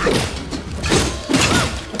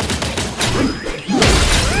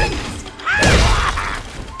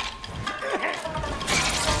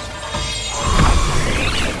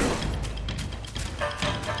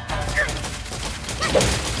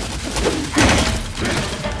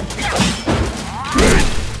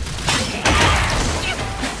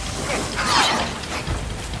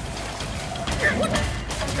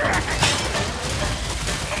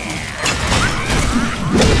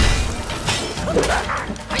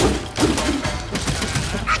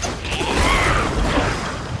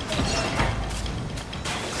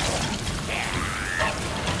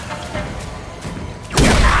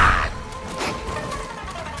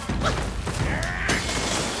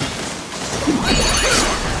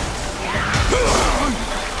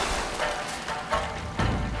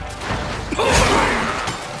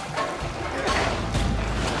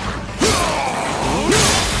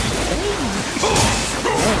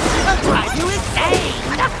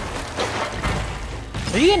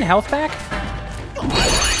 you getting health back?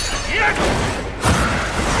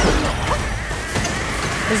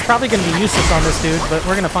 This is probably going to be useless on this dude, but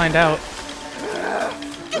we're going to find out.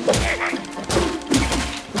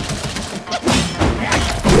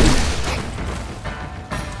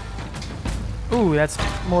 Ooh, that's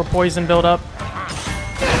more poison buildup.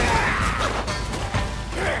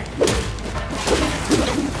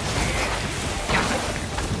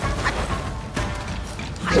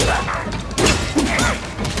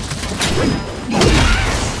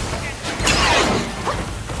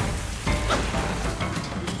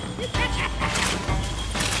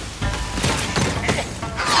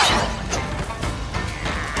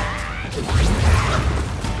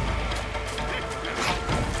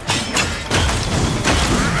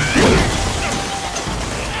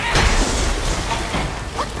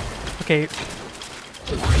 Okay.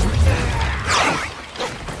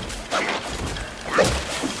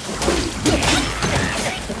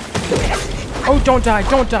 Oh, don't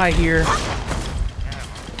die here.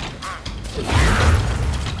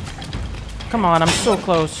 Come on, I'm so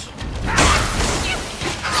close.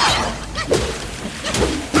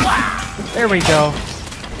 There we go.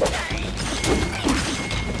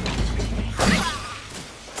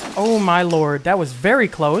 Oh my lord, that was very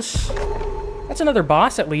close. That's another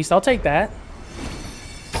boss at least, I'll take that.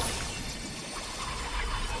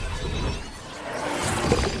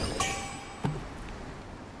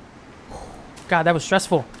 God, that was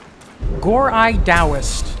stressful. Gore-Eye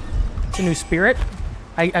Taoist. It's a new spirit.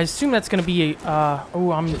 I assume that's going to be a...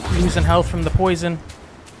 oh, I'm losing health from the poison.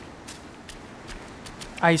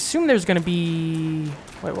 I assume there's going to be...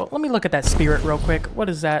 Wait, well, let me look at that spirit real quick. What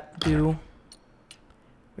does that do?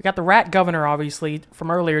 We got the Rat Governor, obviously, from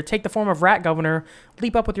earlier. Take the form of Rat Governor,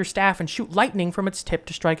 leap up with your staff, and shoot lightning from its tip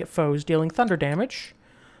to strike at foes, dealing thunder damage.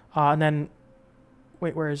 And then...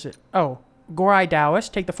 Wait, where is it? Oh. Gore-Eye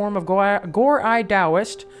Taoist. Take the form of Gore-Eye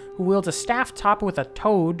Taoist, who wields a staff topped with a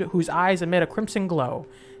toad whose eyes emit a crimson glow.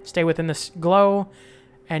 Stay within this glow,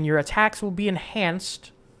 and your attacks will be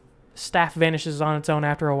enhanced. Staff vanishes on its own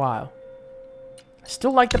after a while. I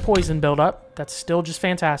still like the poison buildup. That's still just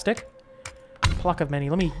fantastic. Pluck of Many.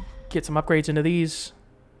 Let me get some upgrades into these.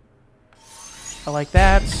 I like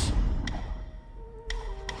that.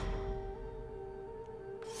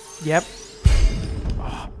 Yep.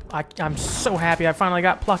 Oh, I'm so happy I finally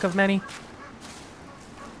got Pluck of Many.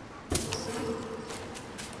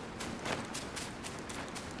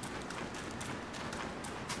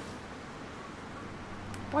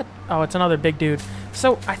 What? Oh, it's another big dude.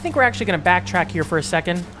 So, I think we're actually going to backtrack here for a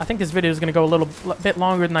second. I think this video is going to go a little bit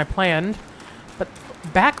longer than I planned. But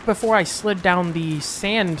back before I slid down the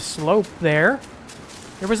sand slope there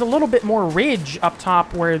was a little bit more ridge up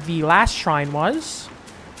top where the last shrine was.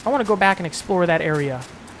 I want to go back and explore that area.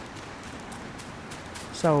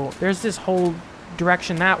 So, there's this whole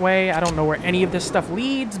direction that way. I don't know where any of this stuff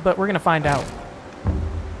leads, but we're going to find out.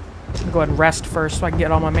 I'm going to go ahead and rest first so I can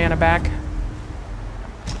get all my mana back.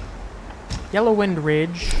 Yellow Wind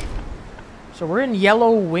Ridge. So we're in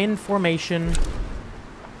Yellow Wind Formation.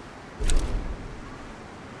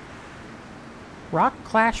 Rock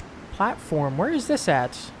Clash Platform. Where is this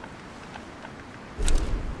at?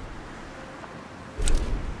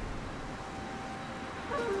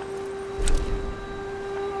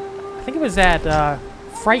 I think it was at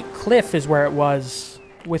Fright Cliff is where it was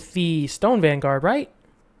with the Stone Vanguard, right?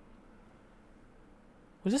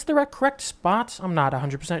 Was this the correct spot? I'm not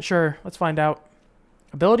 100% sure. Let's find out.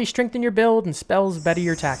 Abilities strengthen your build and spells better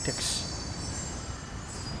your tactics.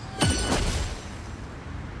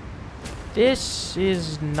 This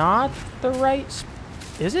is not the right...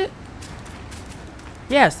 Is it?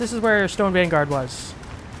 Yes, this is where Stone Vanguard was.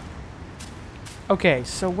 Okay,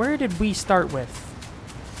 so where did we start with?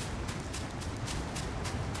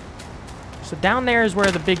 So down there is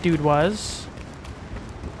where the big dude was.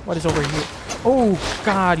 What is over here? Oh,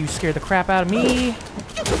 God, you scared the crap out of me.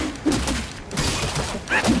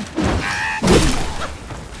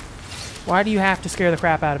 Why do you have to scare the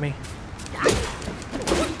crap out of me?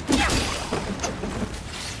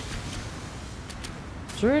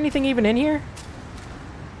 Is there anything even in here?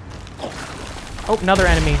 Oh, another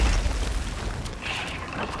enemy.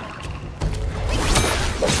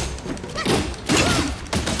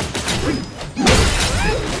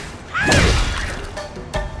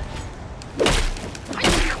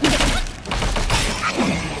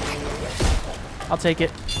 I'll take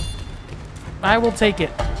it. I will take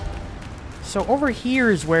it. So over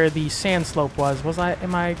here is where the sand slope was.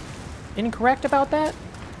 Am I incorrect about that?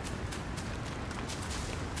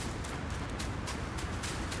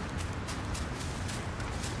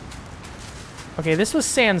 Okay, this was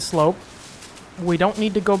sand slope. We don't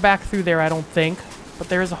need to go back through there, I don't think. But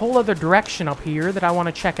there's a whole other direction up here that I want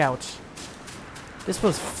to check out. This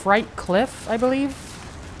was Fright Cliff, I believe.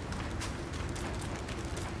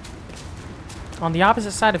 On the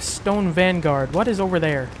opposite side of Stone Vanguard. What is over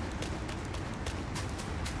there?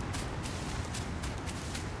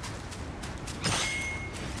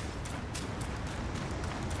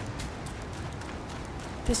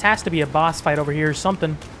 This has to be a boss fight over here or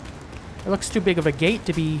something. It looks too big of a gate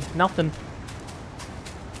to be nothing.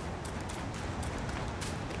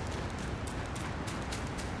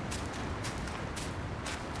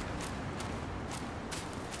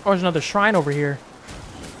 Oh, there's another shrine over here.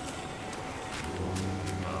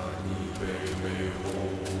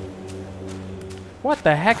 What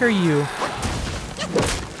the heck are you?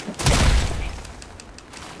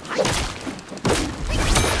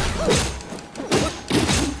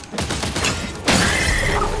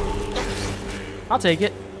 I'll take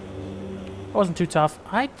it. That wasn't too tough.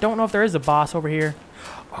 I don't know if there is a boss over here.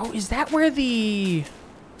 Oh, is that where the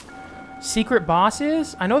secret boss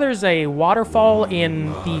is? I know there's a waterfall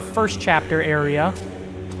in the first chapter area.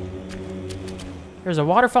 There's a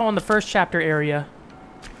waterfall in the first chapter area.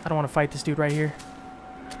 I don't want to fight this dude right here.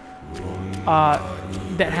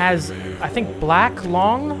 That has, I think, Black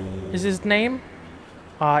Long is his name.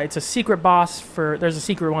 It's a secret boss for, there's a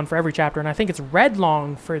secret one for every chapter, and I think it's Red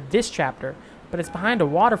Long for this chapter. But it's behind a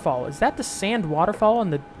waterfall. Is that the sand waterfall in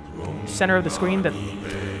the center of the screen? That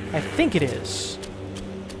I think it is.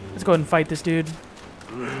 Let's go ahead and fight this dude.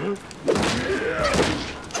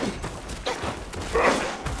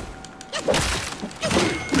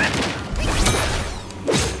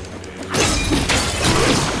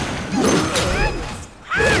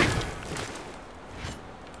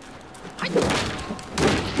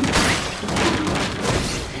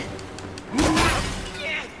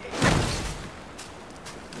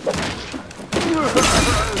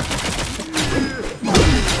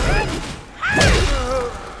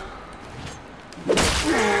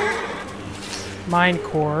 Mind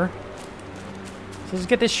core. So let's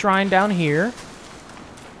get this shrine down here.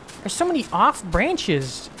 There's so many off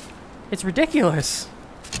branches. It's ridiculous.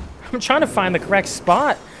 I'm trying to find the correct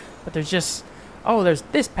spot, but there's just, oh, there's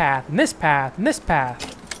this path and this path and this path.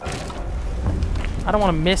 I don't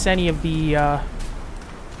want to miss any of the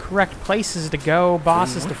correct places to go,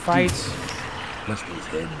 bosses to fight.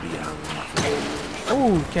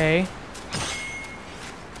 Okay.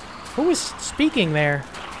 Who is speaking there?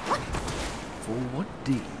 For what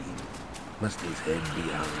deed must his head be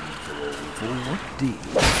hung for all? For what deed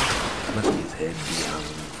must his head be hung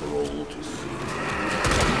for all to see?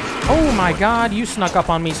 Oh my god, you snuck up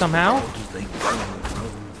on me somehow.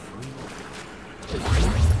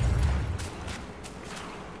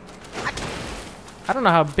 I don't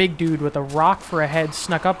know how a big dude with a rock for a head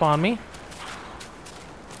snuck up on me.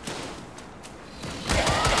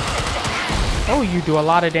 Oh, you do a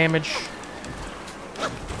lot of damage.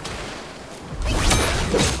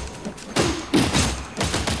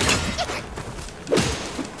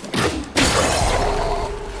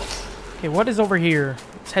 Okay, what is over here?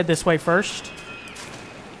 Let's head this way first.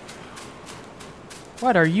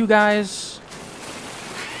 What are you guys?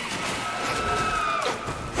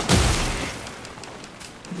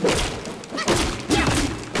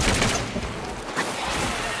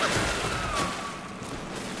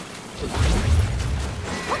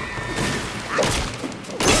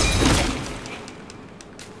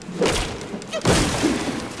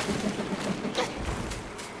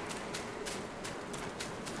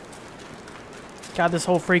 God, this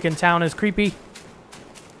whole freaking town is creepy.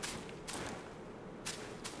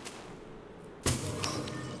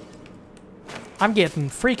 I'm getting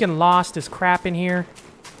freaking lost as crap in here.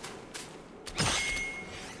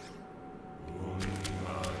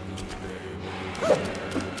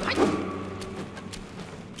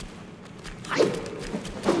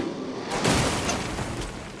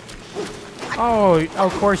 Oh,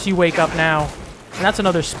 of course you wake up now. And that's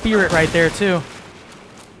another spirit right there, too.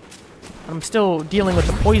 I'm still dealing with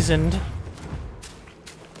the poisoned.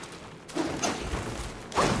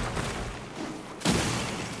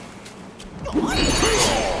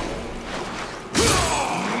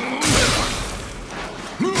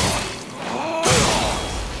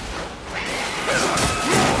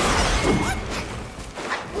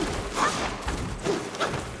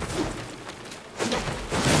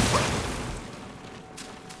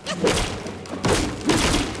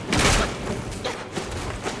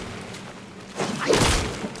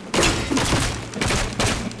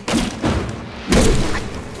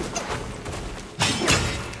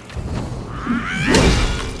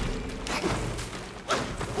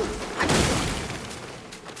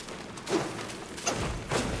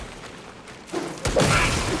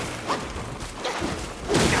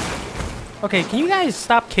 Okay, can you guys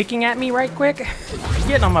stop kicking at me right quick?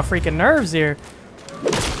 Getting on my freaking nerves here.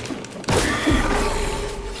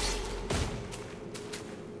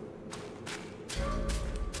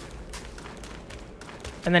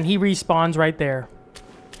 And then he respawns right there.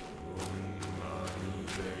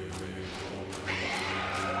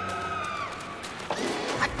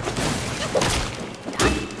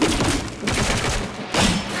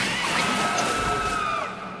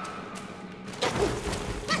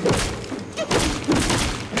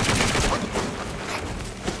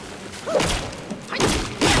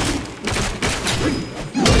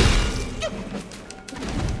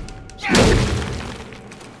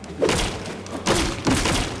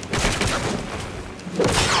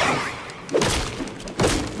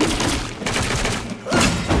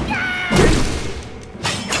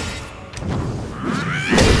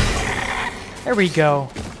 There we go.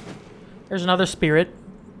 There's another spirit.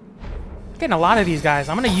 Getting a lot of these guys.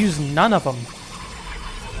 I'm gonna use none of them.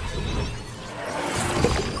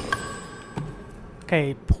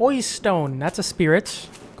 Okay, poise stone. That's a spirit.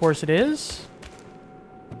 Of course it is.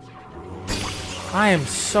 I am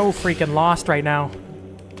so freaking lost right now.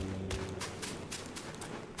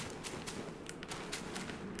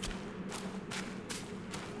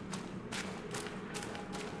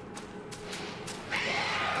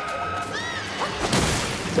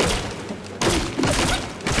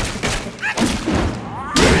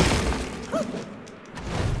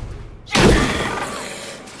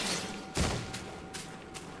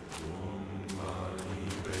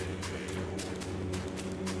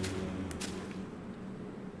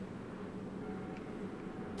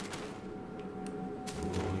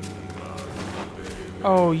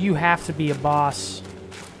 Oh, you have to be a boss.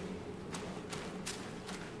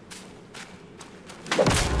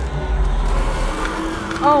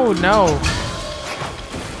 Oh, no.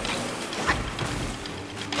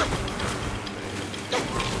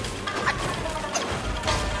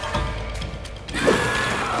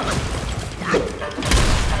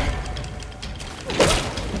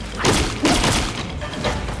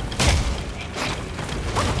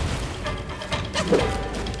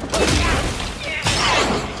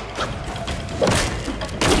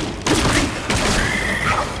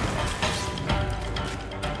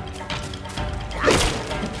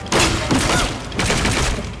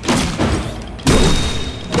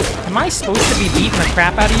 Am I supposed to be beating the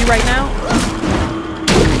crap out of you right now?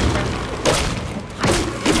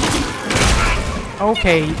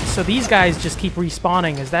 Okay, so these guys just keep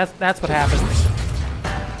respawning. That's what happens.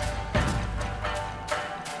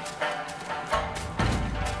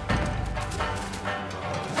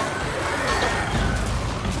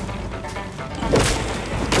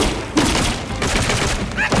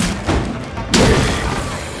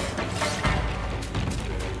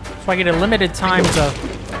 So I get a limited time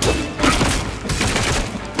to...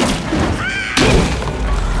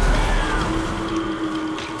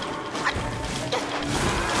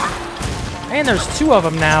 And there's two of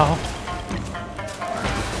them now.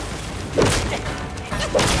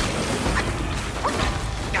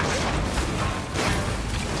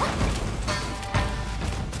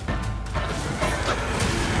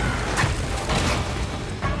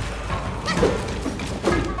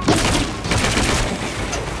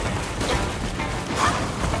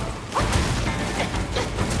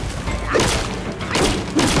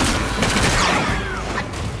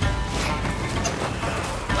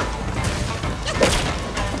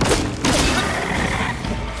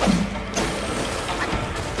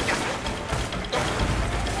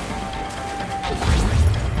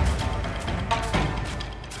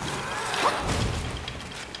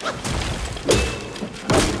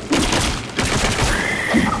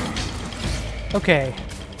 Okay.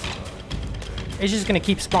 It's just gonna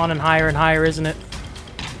keep spawning higher and higher, isn't it?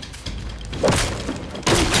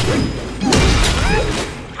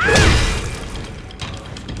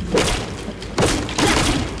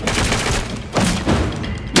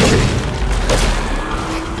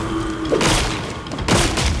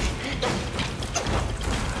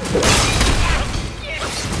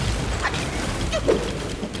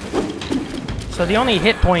 So the only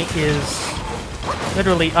hit point is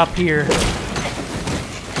literally up here.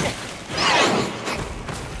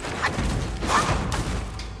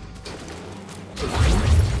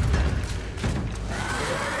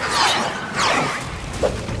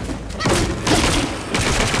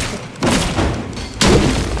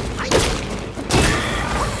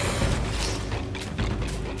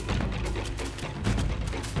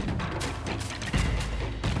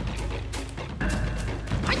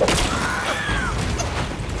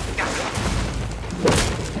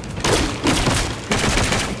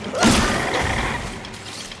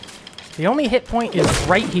 The only hit point is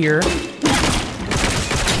right here.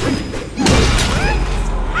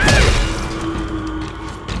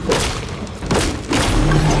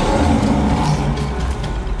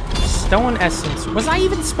 Stone essence. Was I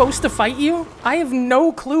even supposed to fight you? I have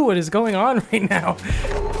no clue what is going on right now.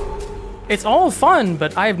 It's all fun,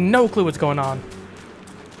 but I have no clue what's going on.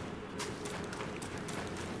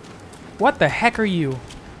 What the heck are you?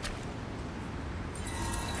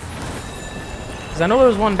 Because I know there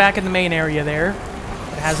was one back in the main area there.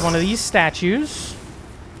 It has one of these statues.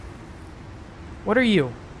 What are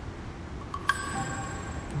you?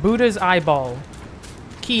 Buddha's eyeball.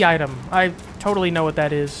 Key item. I totally know what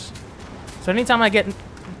that is. So anytime I get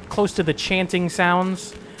close to the chanting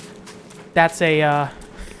sounds, that's a,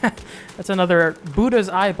 that's another Buddha's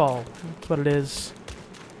eyeball. That's what it is.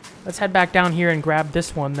 Let's head back down here and grab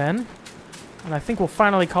this one then. And I think we'll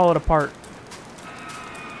finally call it apart.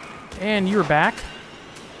 And you're back.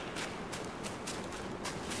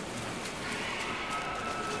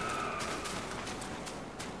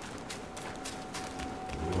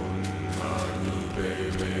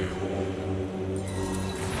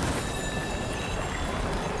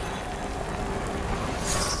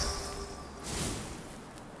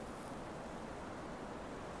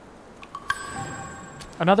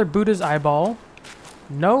 Another Buddha's eyeball.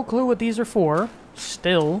 No clue what these are for.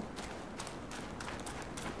 Still.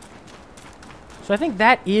 So I think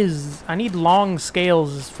that is... I need long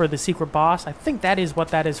scales for the secret boss. I think that is what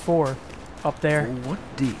that is for. Up there. For what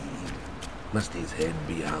deed must his head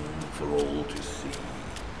be hung for all to see?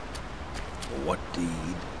 For what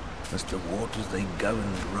deed must the waters they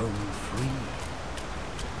govern roam free?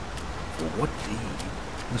 For what deed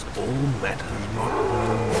must all matters not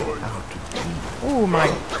know how to be? Oh my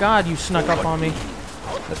god, you snuck up on me.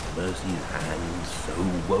 That mercy's hand so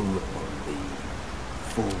woe upon thee.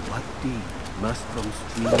 For what deed must from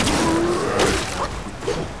streams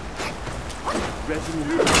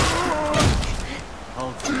resonant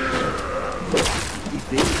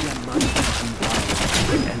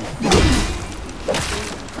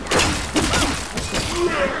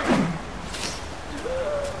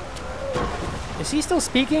Is he still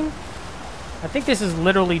speaking? I think this is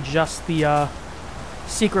literally just the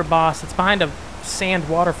secret boss. It's behind a sand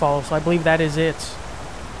waterfall, so I believe that is it.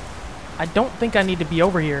 I don't think I need to be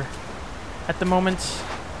over here at the moment.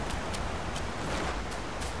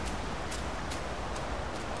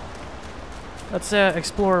 Let's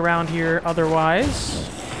explore around here otherwise.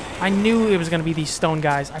 I knew it was going to be these stone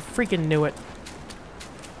guys. I freaking knew it.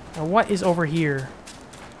 Now what is over here?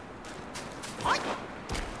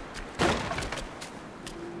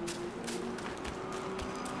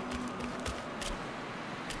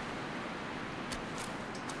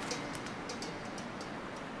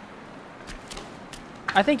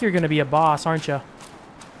 I think you're going to be a boss, aren't you?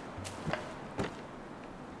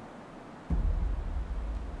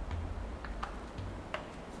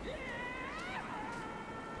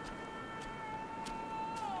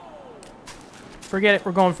 Forget it,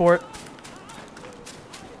 we're going for it.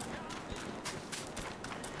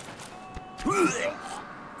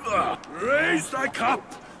 Raise thy cup,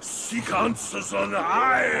 seek answers on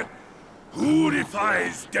high. Who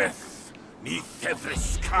defies death neath every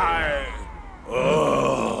sky?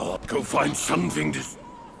 Oh, go find something to...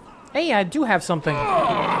 Hey, I do have something.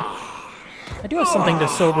 I do have something to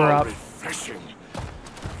sober up. Refreshing.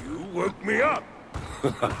 You woke me up.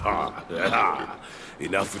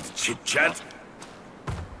 Enough with the chit-chat.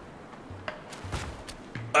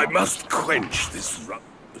 I must quench this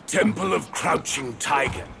the Temple of Crouching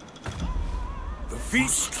Tiger. The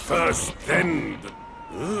feast first, then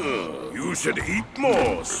the... you should eat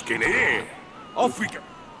more, Skinny. Off we go.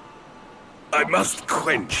 I must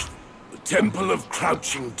quench the Temple of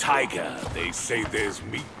Crouching Tiger. They say there's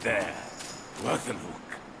meat there. Worth a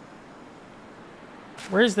look.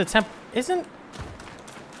 Where's the temple? Isn't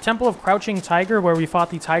Temple of Crouching Tiger where we fought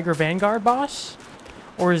the Tiger Vanguard boss?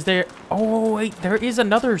 Or is there... Oh, wait. There is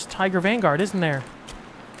another Tiger Vanguard, isn't there?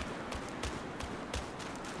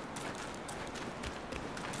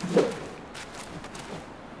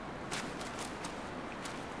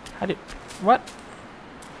 How did... What?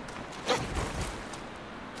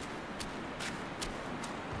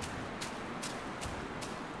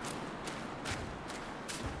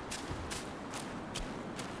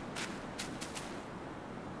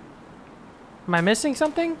 Am I missing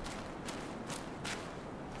something?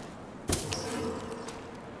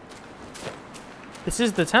 This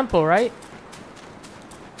is the temple, right?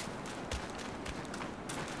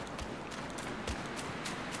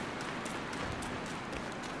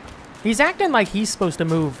 He's acting like he's supposed to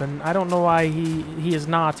move, and I don't know why he is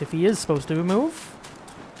not if he is supposed to move.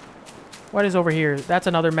 What is over here? That's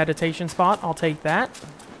another meditation spot. I'll take that.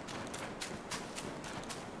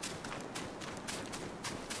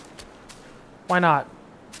 Why not?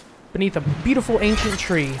 Beneath a beautiful ancient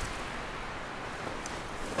tree.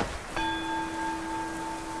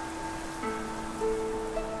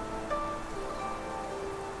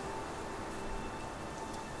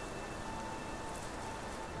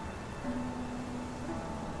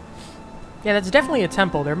 Yeah, that's definitely a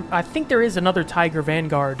temple. I think there is another Tiger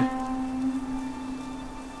Vanguard.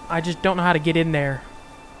 I just don't know how to get in there.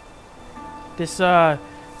 This,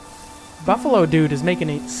 buffalo dude is making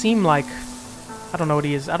it seem like... I don't know what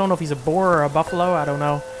he is. I don't know if he's a boar or a buffalo. I don't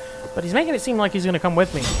know. But he's making it seem like he's going to come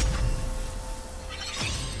with me.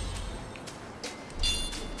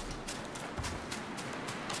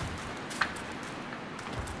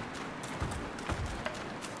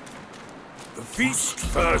 The feast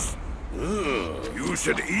first. You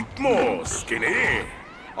should eat more, Skinny.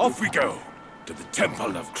 Off we go to the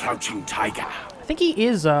Temple of Crouching Tiger. I think he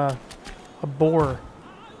is a boar.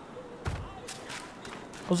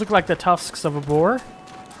 Those look like the tusks of a boar.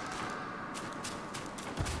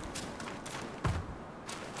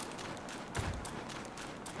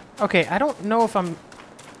 Okay, I don't know if I'm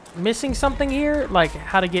missing something here. Like,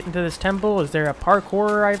 how to get into this temple. Is there a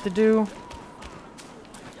parkour I have to do?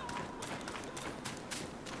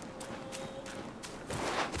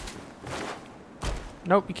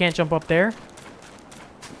 Nope, you can't jump up there.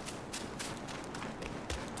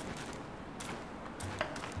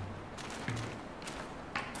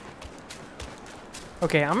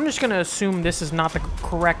 Okay, I'm just going to assume this is not the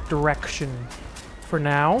correct direction for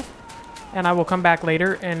now. And I will come back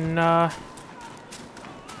later and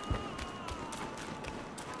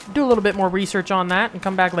do a little bit more research on that and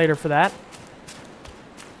come back later for that.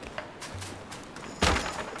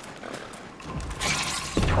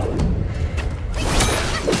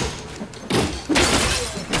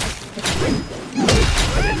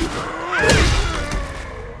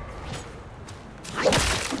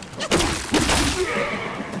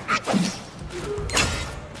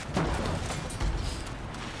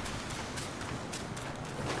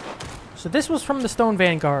 So this was from the Stone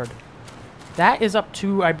Vanguard. That is up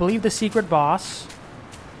to, I believe, the secret boss.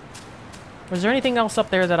 Was there anything else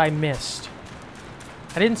up there that I missed?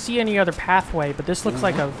 I didn't see any other pathway, but this looks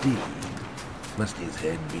like a... Deed must his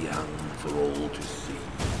head be hung for all to see?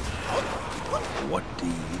 What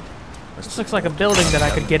deed must This looks like a building that I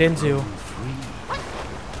could get into. For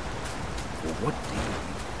what deed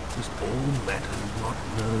must all matter not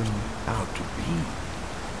known how to be?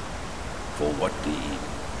 For what deed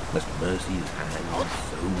must mercy's hand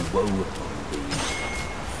so woe upon thee?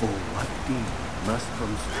 For what deed must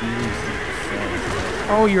from streams descend?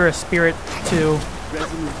 Oh, you're a spirit, too.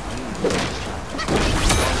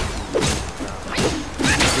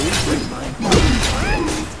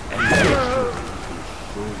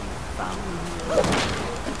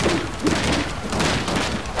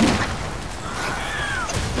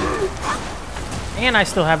 And I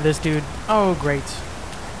still have this dude. Oh, great.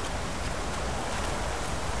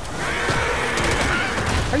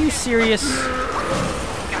 Are you serious?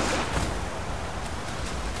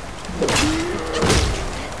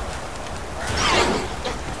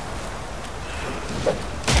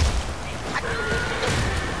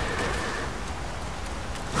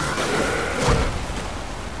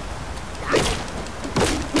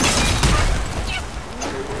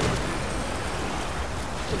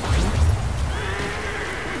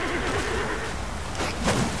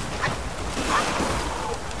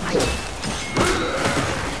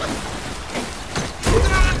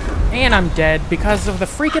 And I'm dead because of the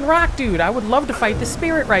freaking rock dude. I would love to fight the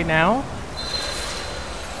spirit right now.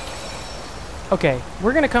 Okay,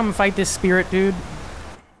 we're gonna come fight this spirit dude,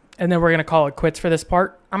 and then we're gonna call it quits for this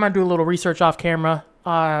part. I'm gonna do a little research off camera.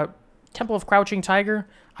 Temple of Crouching Tiger.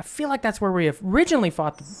 I feel like that's where we have originally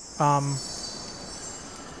fought the, I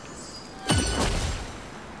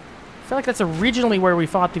feel like that's originally where we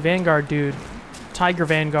fought the Vanguard dude. Tiger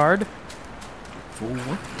Vanguard. For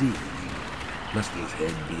what deed must his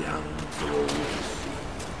head be hung for all to see?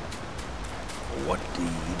 For what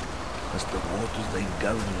deed must the waters they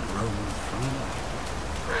govern roam free?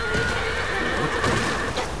 For what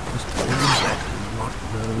deed must all that not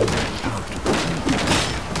know how to be?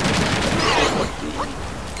 For what deed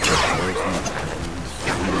must mercy's hands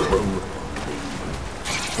so woe upon thee?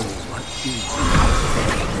 For what deed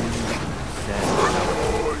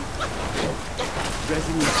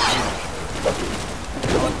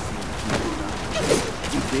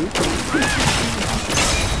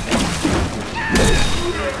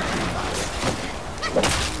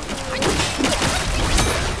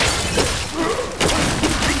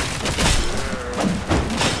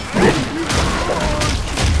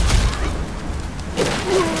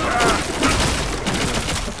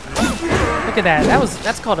Look at that.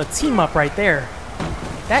 That's called a team up right there.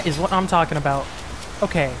 That is what I'm talking about.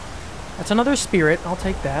 Okay. That's another spirit. I'll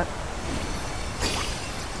take that.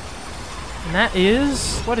 And that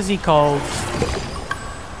is... What is he called?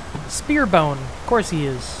 Spearbone. Of course he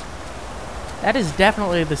is. That is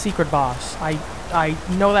definitely the secret boss. I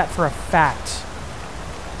know that for a fact.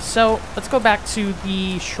 So, let's go back to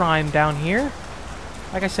the shrine down here.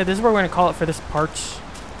 Like I said, this is what we're going to call it for this part.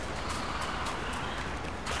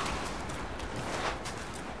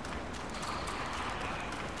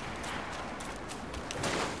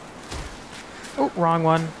 Oh, wrong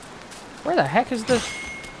one. Where the heck is this?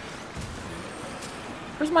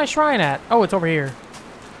 Where's my shrine at? Oh, it's over here.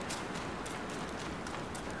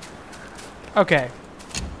 Okay.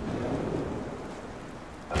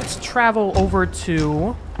 Let's travel over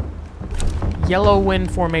to Yellow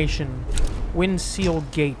Wind Formation. Wind Seal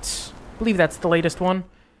Gates. I believe that's the latest one.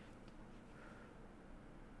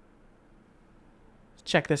 Let's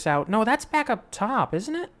check this out. No, that's back up top,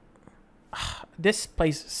 isn't it? Ugh, this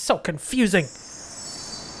place is so confusing.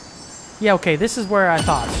 Yeah, okay, this is where I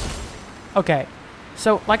thought. Okay.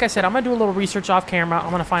 So, like I said, I'm going to do a little research off camera. I'm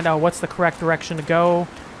going to find out what's the correct direction to go.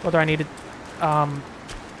 Whether I need to...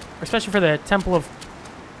 especially for the Temple of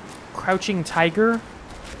Crouching Tiger.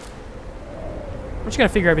 I'm just going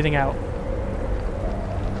to figure everything out.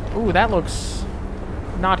 Ooh, that looks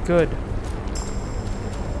not good.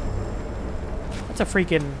 That's a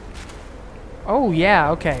freaking... Oh,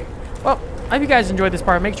 yeah, okay. Well, I hope you guys enjoyed this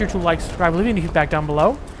part. Make sure to like, subscribe, leave me a feedback down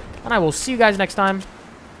below. And I will see you guys next time.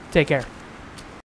 Take care.